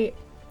great,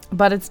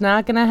 but it's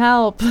not gonna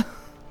help. Is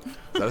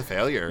that a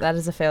failure? That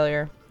is a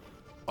failure.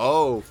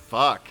 Oh,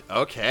 fuck.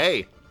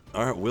 Okay.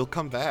 All right, we'll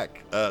come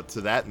back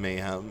to that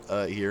mayhem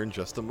here in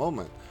just a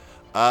moment.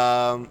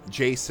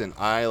 Jason,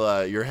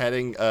 Isla, you're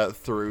heading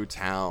through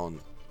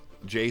town.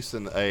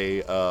 Jason,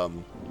 a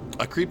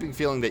creeping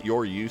feeling that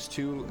you're used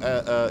to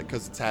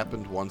because it's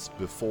happened once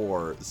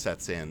before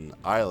sets in.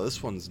 Isla,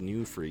 this one's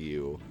new for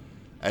you.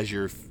 As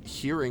you're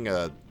hearing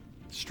a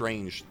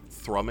strange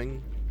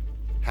thrumming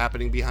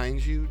happening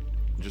behind you,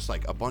 just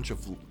like a bunch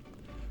of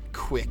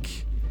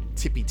quick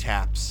tippy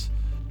taps.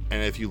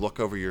 And if you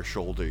look over your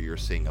shoulder, you're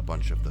seeing a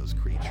bunch of those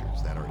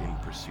creatures that are in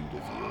pursuit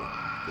of you.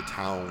 The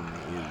town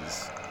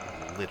is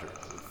littered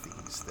with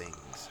these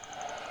things,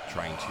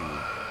 trying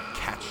to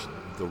catch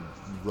the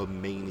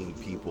remaining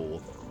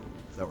people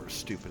that were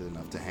stupid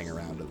enough to hang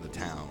around in the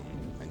town,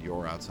 and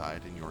you're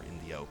outside and you're in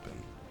the open.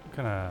 I'm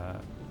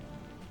gonna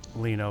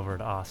lean over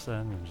to Austin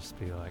and just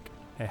be like,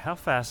 hey, how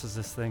fast does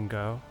this thing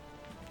go?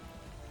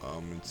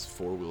 It's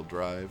 4-wheel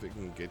drive. It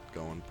can get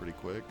going pretty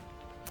quick.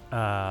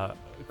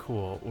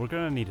 Cool. We're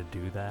gonna need to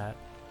do that.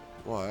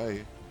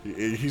 Why?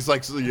 He's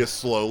like just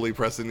slowly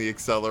pressing the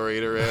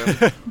accelerator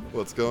in.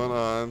 What's going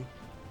on?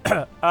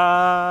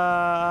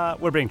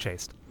 We're being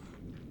chased.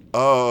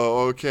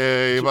 Oh,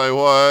 okay. By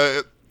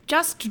what?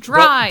 Just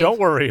drive. Don't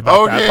worry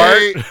about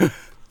that part.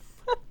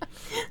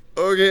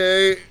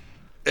 Okay.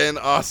 And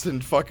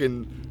Austin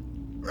fucking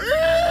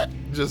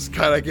just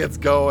kind of gets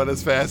going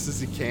as fast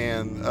as he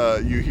can.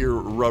 You hear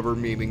rubber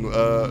meeting.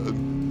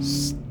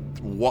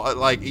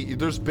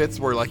 There's bits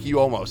where like you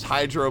almost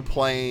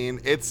hydroplane.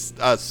 It's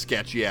a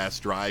sketchy ass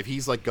drive.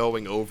 He's like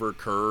going over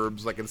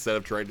curbs, like instead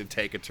of trying to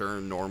take a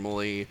turn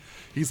normally,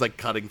 he's like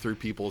cutting through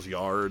people's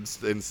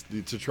yards and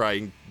to try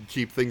and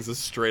keep things as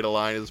straight a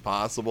line as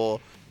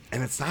possible.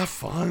 And it's not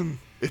fun.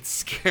 It's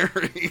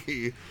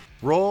scary.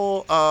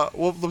 Roll.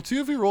 Well, the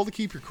two of you roll to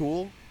keep your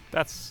cool.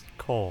 That's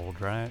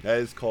cold, right? That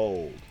is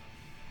cold.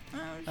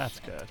 That's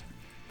good.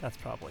 That's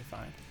probably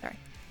fine. Sorry.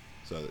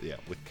 So yeah,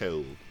 with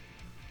cold.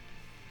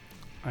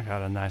 I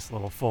got a nice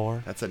little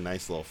 4. That's a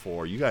nice little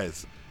 4. You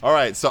guys. All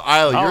right, so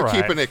Isla, you're All right.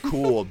 keeping it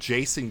cool.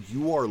 Jason,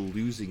 you are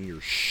losing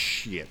your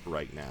shit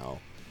right now.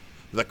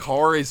 The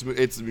car it's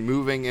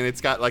moving, and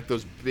it's got like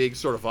those big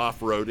sort of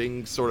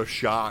off-roading sort of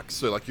shocks.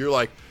 So like you're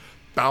like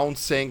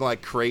bouncing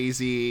like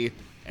crazy,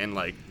 and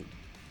like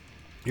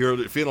you're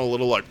feeling a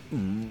little like,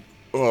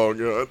 oh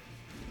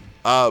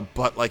god.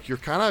 But like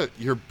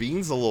your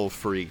bean's a little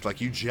freaked.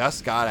 Like you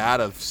just got out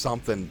of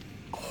something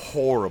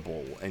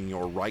horrible, and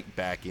you're right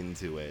back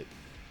into it.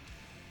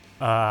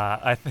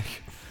 I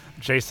think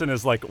Jason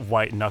is like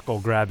white knuckle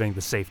grabbing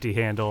the safety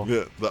handle.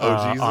 Yeah, the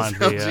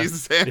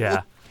OG's handle.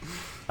 Yeah.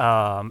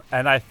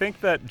 And I think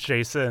that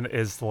Jason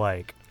is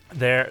like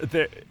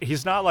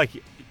he's not like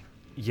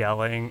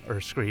yelling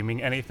or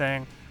screaming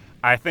anything.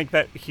 I think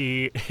that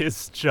he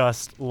is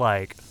just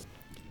like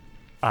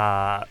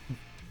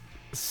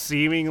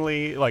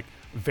seemingly like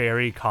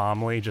very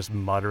calmly just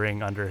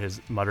muttering under his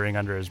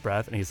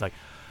breath, and he's like,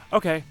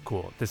 okay,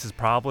 cool. This is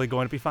probably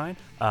going to be fine.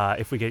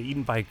 If we get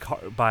eaten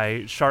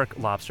by shark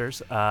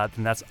lobsters, then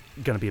that's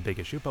going to be a big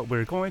issue. But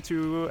we're going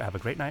to have a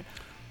great night.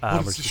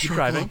 We're just keep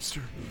driving.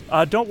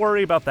 Don't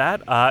worry about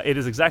that. It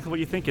is exactly what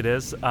you think it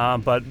is.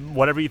 But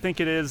whatever you think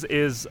it is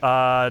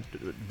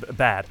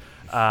bad.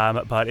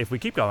 But if we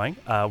keep going,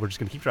 we're just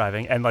going to keep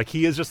driving. And like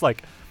he is just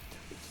like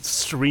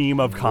stream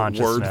of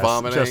consciousness, word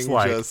vomiting, just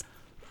like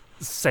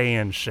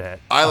saying shit.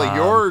 Isla,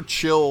 you're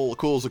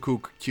cool as a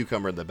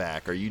cucumber in the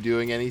back. Are you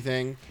doing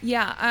anything?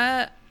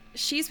 Yeah,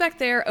 she's back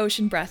there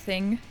ocean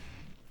breathing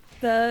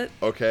the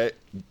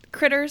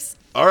critters.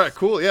 All right,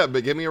 cool. Yeah,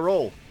 but give me a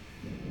roll.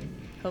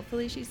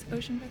 Hopefully she's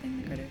ocean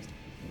breathing the critters.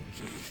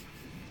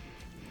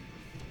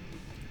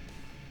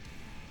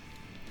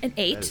 An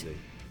 8. That is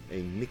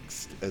a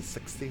mixed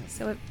 16.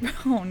 So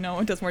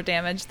it does more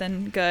damage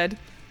than good.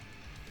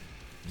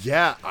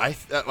 Yeah,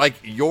 like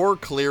you're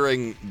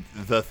clearing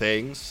the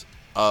things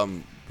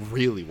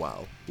really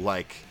well.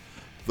 Like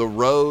the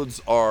roads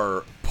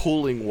are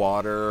pooling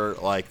water,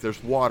 like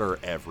there's water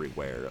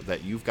everywhere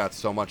that you've got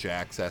so much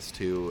access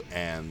to,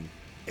 and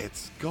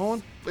it's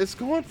going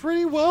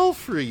pretty well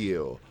for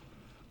you.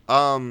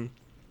 And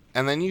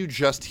then you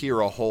just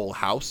hear a whole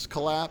house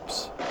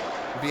collapse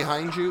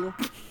behind you.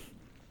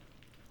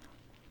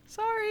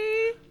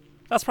 Sorry.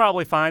 That's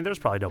probably fine. There's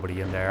probably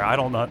nobody in there. I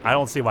don't know. I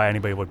don't see why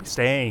anybody would be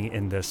staying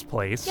in this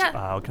place,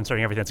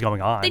 considering everything that's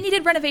going on. They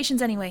needed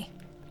renovations anyway.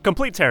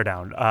 Complete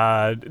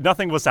teardown.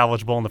 Nothing was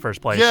salvageable in the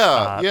first place.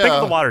 Yeah. Think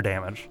of the water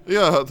damage.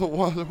 Yeah, the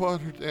water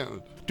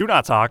damage. Do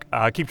not talk.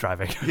 Keep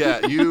driving.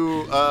 Yeah,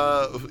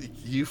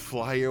 you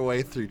fly your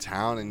way through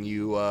town, and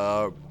you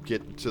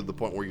get to the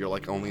point where you're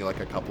like only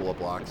like a couple of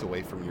blocks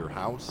away from your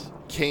house.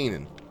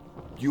 Kanan,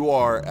 you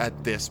are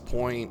at this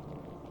point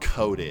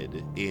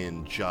coated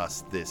in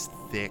just this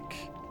thick,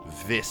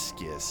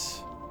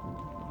 viscous,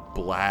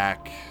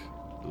 black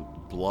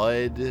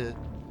blood.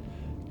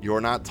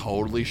 You're not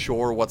totally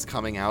sure what's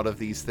coming out of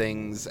these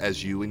things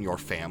as you and your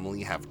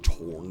family have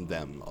torn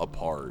them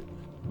apart.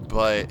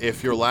 But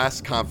if your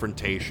last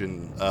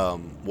confrontation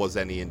was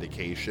any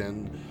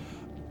indication,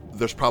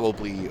 there's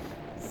probably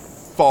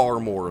far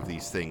more of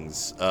these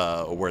things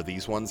where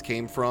these ones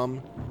came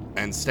from,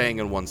 and staying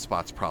in one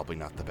spot's probably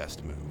not the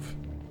best move.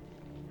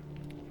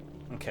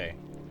 Okay.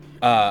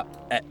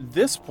 At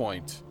this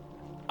point,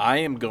 I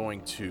am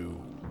going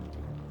to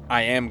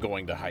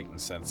heighten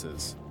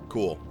senses.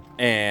 Cool.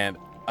 And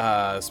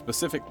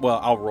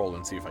I'll roll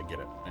and see if I get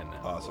it. And then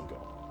Awesome. We'll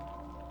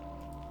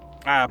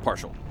go.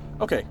 Partial.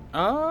 Okay.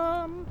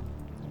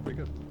 Pretty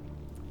good.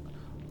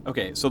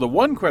 Okay, so the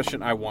one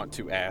question I want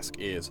to ask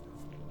is,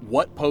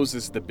 what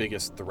poses the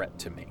biggest threat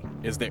to me?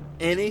 Is there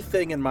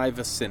anything in my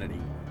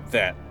vicinity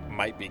that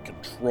might be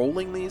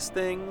controlling these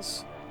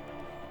things?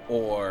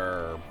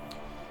 Or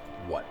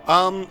what?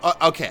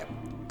 Okay.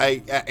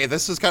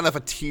 This is kind of a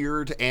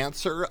tiered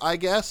answer, I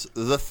guess.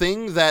 The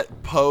thing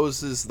that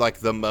poses like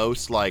the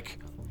most like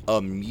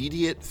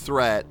immediate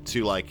threat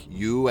to like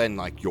you and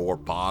like your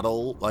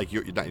bottle, like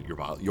your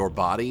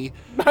body.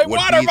 My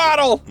water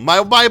bottle.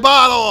 My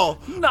bottle.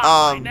 Not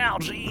right now,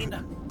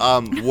 Gene.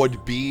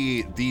 Would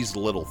be these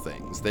little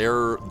things.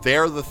 They're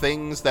the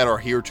things that are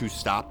here to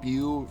stop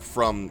you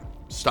from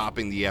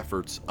stopping the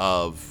efforts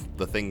of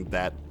the thing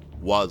that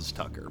was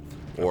Tucker.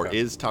 Or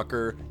is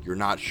Tucker, you're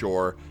not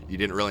sure. You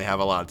didn't really have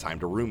a lot of time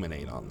to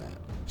ruminate on that.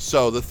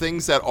 So the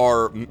things that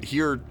are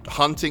here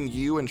hunting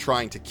you and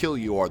trying to kill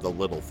you are the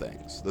little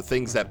things. The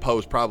things that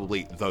pose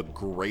probably the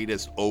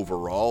greatest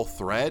overall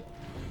threat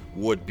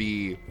would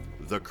be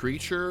the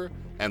creature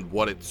and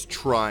what it's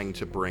trying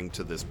to bring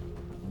to this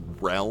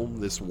realm,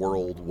 this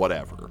world,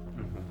 whatever.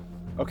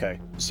 Okay.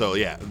 So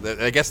yeah,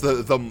 I guess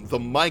the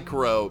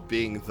micro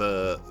being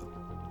the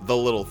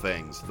little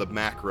things, the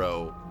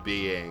macro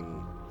being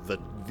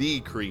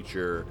the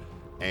creature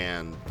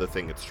and the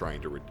thing it's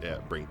trying to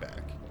bring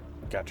back.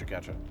 Gotcha.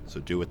 So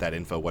do with that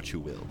info what you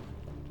will.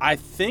 I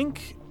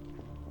think,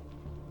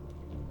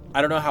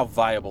 I don't know how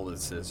viable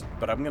this is,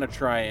 but I'm going to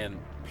try and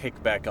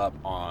pick back up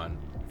on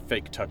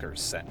fake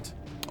Tucker's scent.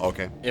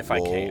 Okay. If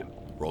I can.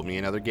 Roll me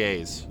another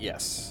gaze.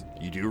 Yes.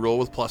 You do roll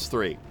with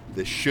 +3.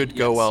 This should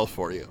go Yes. well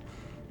for you.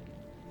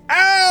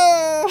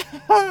 Ah!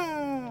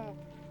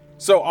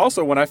 So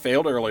also when I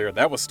failed earlier,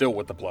 that was still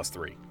with the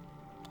 +3.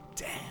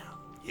 Damn.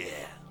 Yeah.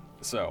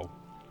 So,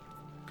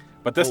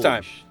 but this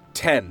Holy time,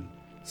 10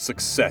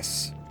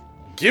 success.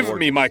 Give Lord.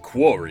 me my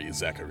quarry,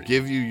 Zachary.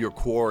 Give you your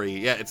quarry.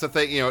 Yeah, it's a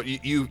thing, you know,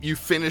 you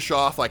finish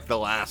off like the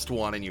last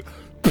one and you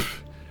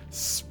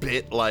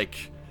spit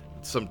like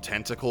some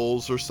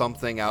tentacles or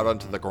something out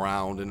onto the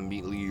ground, and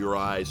immediately your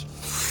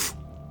eyes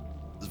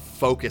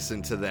focus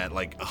into that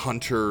like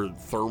hunter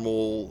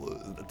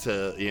thermal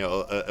to, you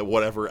know,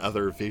 whatever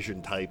other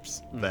vision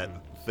types that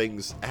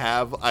things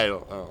have. I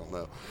don't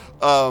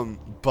know.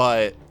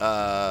 But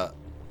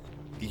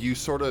you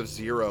sort of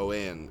zero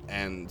in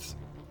and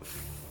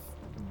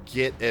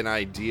get an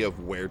idea of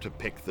where to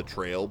pick the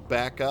trail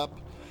back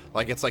up.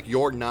 Like, it's like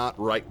you're not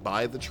right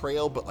by the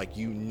trail, but like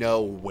you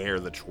know where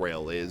the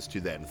trail is to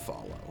then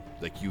follow.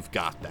 Like, you've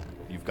got that.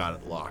 You've got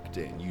it locked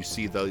in. You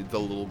see the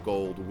little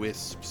gold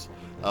wisps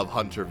of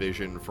hunter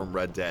vision from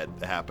Red Dead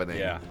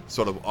happening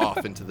sort of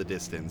off into the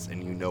distance,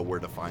 and you know where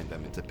to find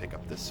them and to pick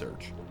up this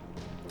search.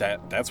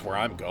 That's where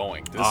I'm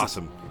going. This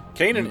Awesome.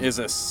 Kanan is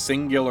a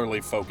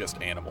singularly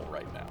focused animal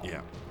right now.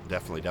 Yeah,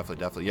 definitely.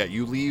 Yeah,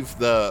 you leave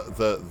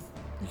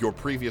your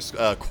previous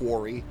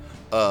quarry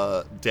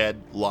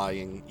dead,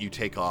 lying. You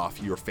take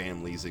off. Your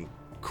family's in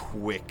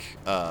quick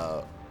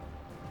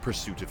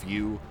pursuit of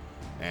you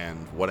and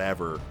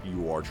whatever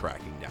you are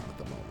tracking down at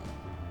the moment.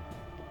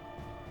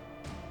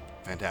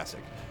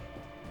 Fantastic.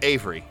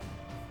 Avery,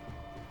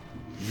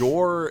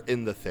 you're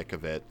in the thick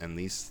of it, and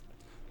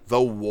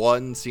though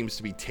one seems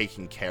to be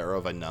taking care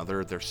of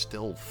another, there's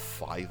still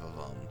 5 of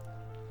them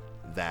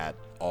that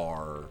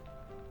are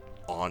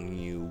on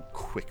you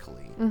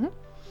quickly.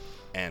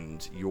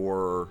 And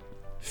you're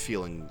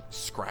feeling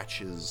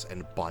scratches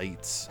and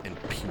bites and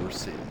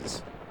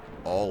pierces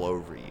all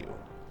over you.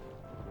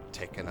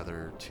 Take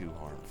another 2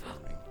 harm for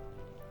me.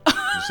 Did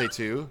you say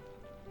 2?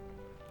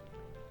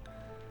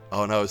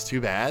 Oh no, it's too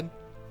bad?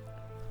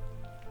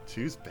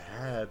 2's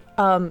bad.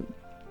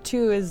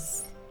 2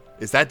 is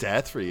Is that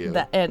death for you?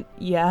 that, and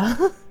yeah.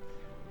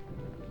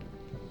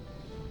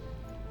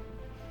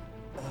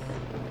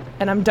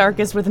 And I'm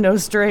darkest with no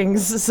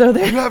strings, so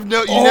there. You have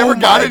you never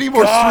got any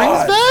more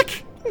strings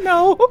back?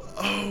 No.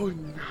 Oh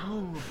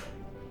no.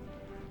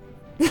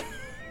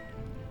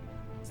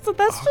 So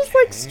that's just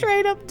like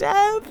straight up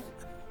death.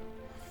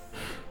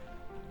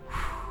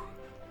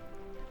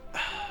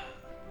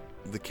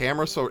 The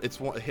camera, so it's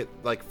hit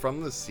like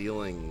from the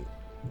ceiling.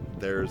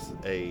 There's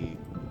a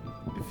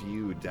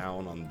view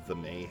down on the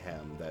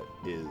mayhem that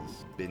is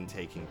been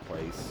taking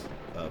place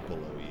below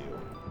you,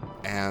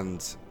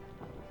 and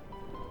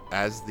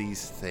as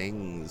these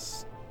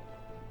things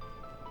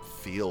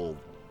feel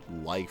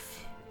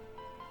life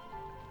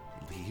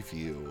leave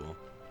you,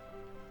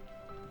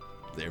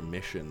 their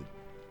mission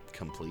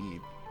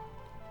complete,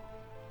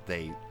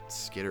 they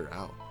skitter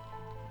out,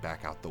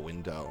 back out the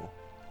window,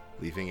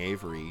 leaving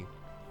Avery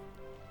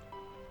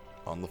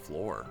on the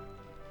floor.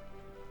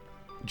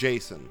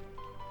 Jason.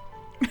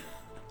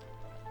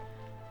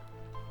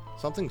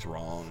 Something's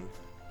wrong.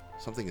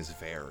 Something is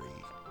very,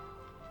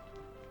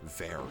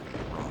 very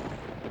wrong.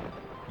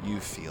 You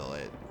feel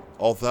it.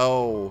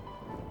 Although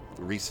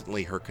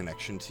recently her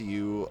connection to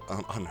you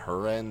on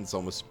her end's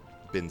almost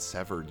been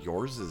severed,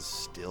 yours is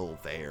still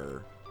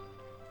there.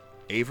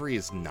 Avery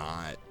is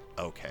not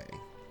okay.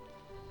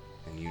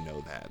 And you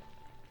know that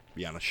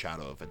beyond a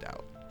shadow of a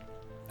doubt.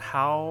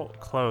 How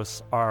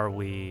close are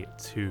we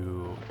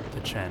to the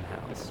Chen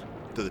house?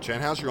 To the Chen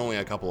house, you're only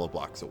a couple of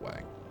blocks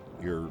away.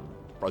 You're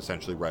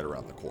essentially right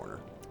around the corner.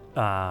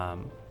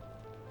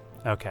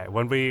 Okay.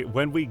 When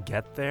we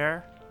get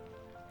there,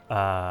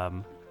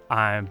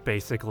 I'm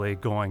basically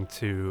going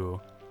to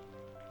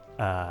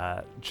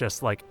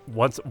just like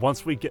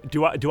once we get,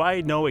 do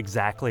I know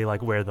exactly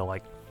like where the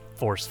like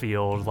force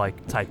field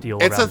like type deal?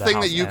 It's around a the thing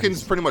house that you ends?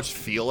 can pretty much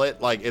feel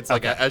it. Like it's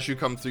like Okay. as you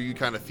come through, you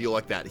kind of feel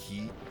like that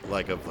heat,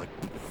 like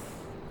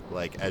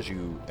as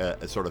you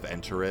sort of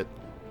enter it.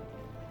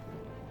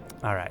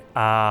 All right.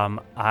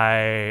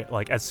 I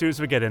like as soon as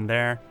we get in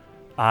there,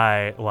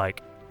 I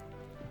like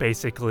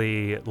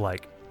basically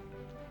like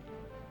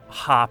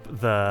hop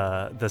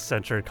the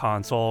center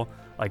console,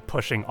 like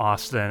pushing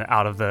Austin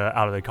out of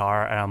the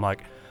car, and I'm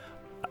like,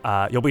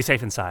 "You'll be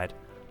safe inside."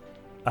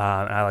 And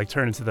I like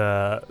turn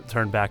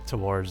back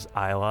towards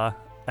Isla,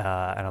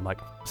 and I'm like,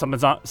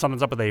 "Something's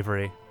up with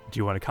Avery. Do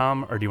you want to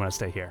come or do you want to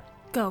stay here?"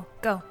 Go.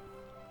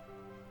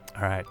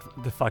 All right,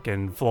 the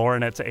fucking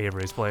flooring it to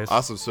Avery's place.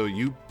 Awesome. So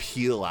you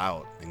peel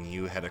out and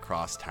you head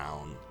across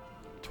town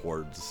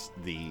towards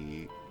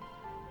the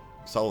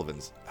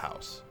Sullivan's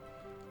house.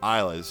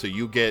 Isla, so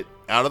you get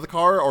out of the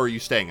car, or are you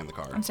staying in the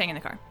car? I'm staying in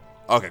the car.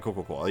 Okay,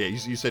 cool. Yeah,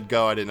 you said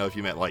go. I didn't know if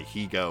you meant like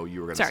he go.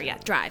 You were gonna. Sorry, yeah,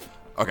 drive.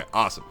 Okay,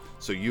 awesome.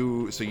 So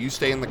you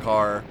stay in the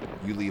car.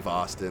 You leave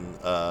Austin,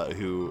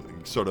 who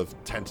sort of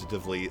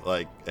tentatively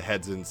like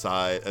heads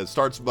inside,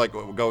 starts like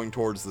going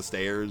towards the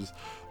stairs,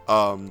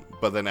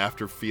 but then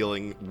after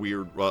feeling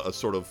weird,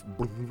 sort of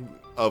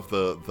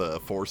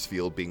the force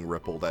field being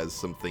rippled as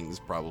some things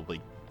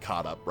probably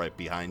caught up right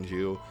behind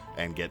you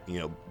and get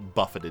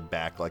buffeted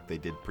back like they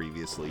did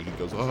previously. He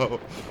goes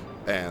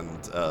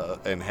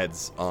and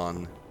heads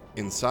on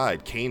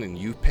inside. Kanan,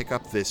 you pick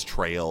up this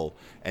trail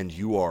and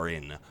you are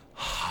in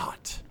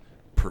hot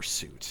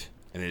pursuit,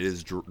 and it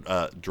is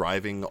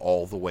driving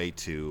all the way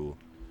to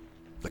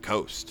the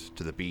coast,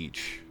 to the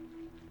beach,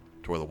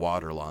 to where the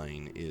water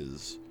line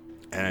is.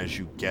 And as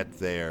you get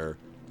there,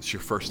 it's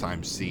your first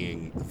time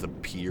seeing the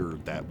pier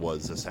that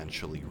was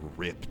essentially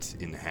ripped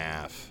in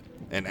half.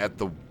 And at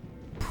the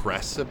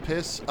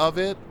precipice of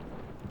it,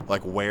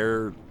 like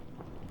where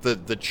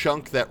the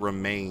chunk that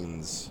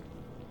remains,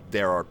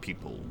 there are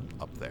people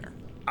up there.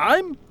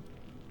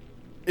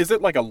 Is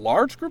it like a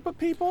large group of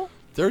people?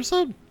 There's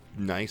a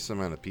nice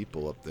amount of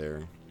people up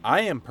there.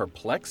 I am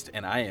perplexed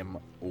and I am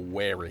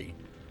wary.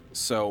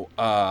 So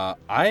I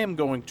am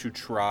going to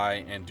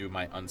try and do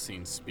my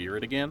unseen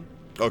spirit again.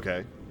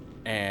 Okay.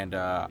 And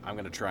I'm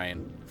going to try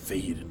and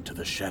fade into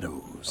the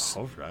shadows.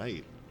 All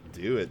right.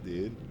 Do it,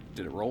 dude.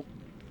 Did it roll?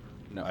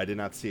 No. I did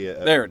not see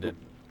it. There it did.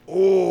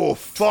 Oh,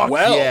 fuck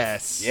 12.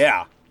 yes.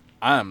 Yeah.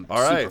 I'm All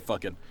super right.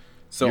 fucking...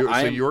 So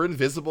you're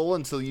invisible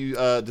until you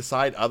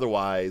decide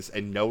otherwise,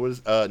 and no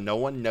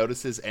one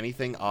notices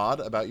anything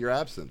odd about your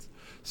absence.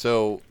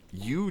 So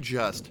you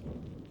just,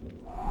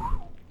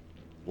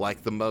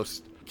 like the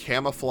most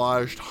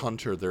camouflaged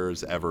hunter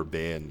there's ever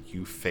been,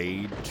 you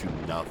fade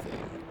to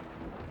nothing.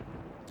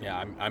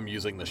 Yeah, I'm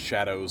using the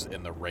shadows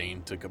in the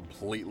rain to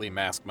completely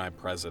mask my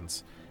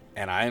presence,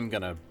 and I am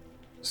gonna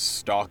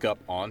stalk up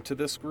onto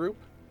this group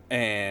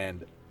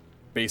and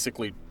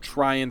basically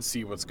try and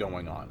see what's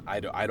going on. I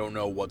don't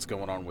know what's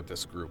going on with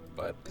this group,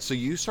 but... So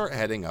you start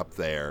heading up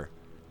there,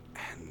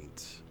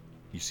 and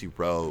you see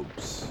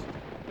robes.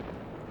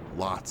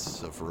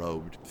 Lots of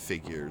robed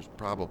figures,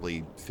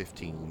 probably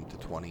 15 to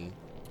 20.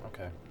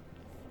 Okay.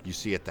 You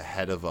see at the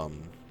head of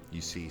them,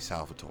 you see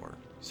Salvatore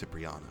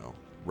Cipriano,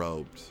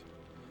 robed.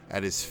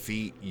 At his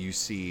feet, you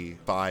see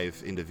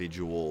 5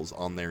 individuals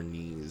on their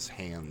knees,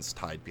 hands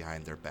tied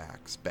behind their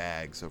backs,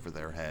 bags over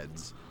their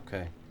heads.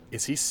 Okay.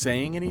 Is he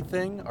saying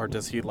anything, or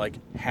does he like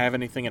have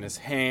anything in his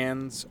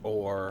hands,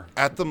 or?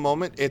 At the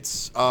moment,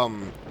 it's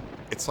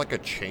like a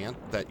chant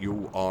that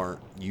you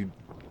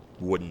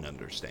wouldn't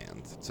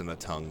understand. It's in a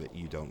tongue that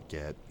you don't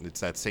get.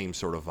 It's that same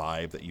sort of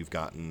vibe that you've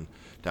gotten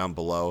down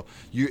below.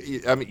 You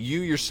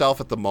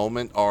yourself at the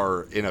moment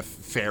are in a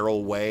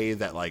feral way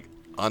that like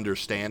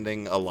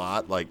understanding a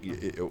lot, like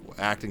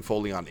acting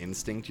fully on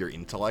instinct. Your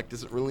intellect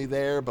isn't really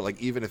there, but like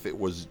even if it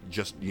was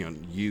just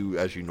you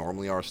as you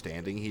normally are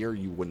standing here,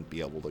 you wouldn't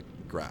be able to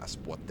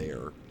grasp what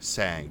they're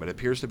saying. But it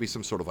appears to be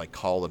some sort of like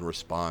call and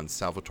response.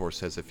 Salvatore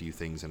says a few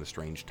things in a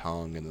strange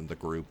tongue, and then the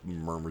group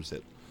murmurs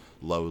it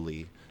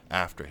lowly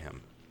after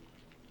him.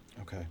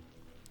 Okay.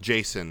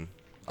 Jason,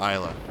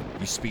 Isla,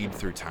 you speed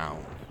through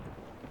town.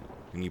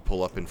 And you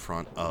pull up in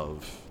front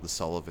of the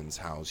Sullivan's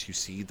house. You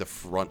see the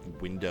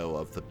front window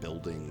of the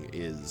building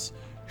is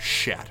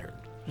shattered.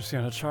 Just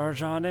gonna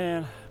charge on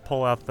in,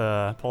 pull out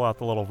the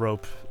little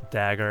rope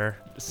dagger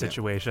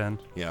situation.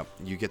 Yeah,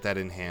 you get that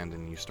in hand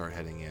and you start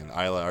heading in.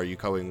 Isla, are you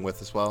going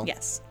with as well?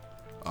 Yes.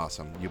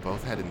 Awesome. You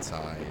both head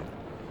inside.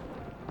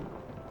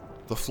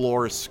 The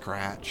floor is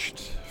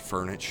scratched.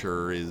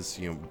 Furniture is,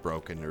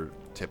 broken or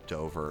tipped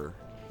over,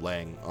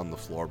 laying on the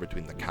floor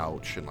between the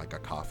couch and like a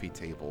coffee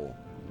table.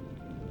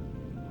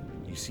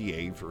 You see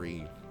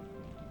Avery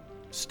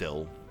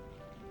still,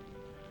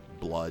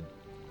 blood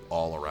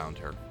all around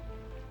her.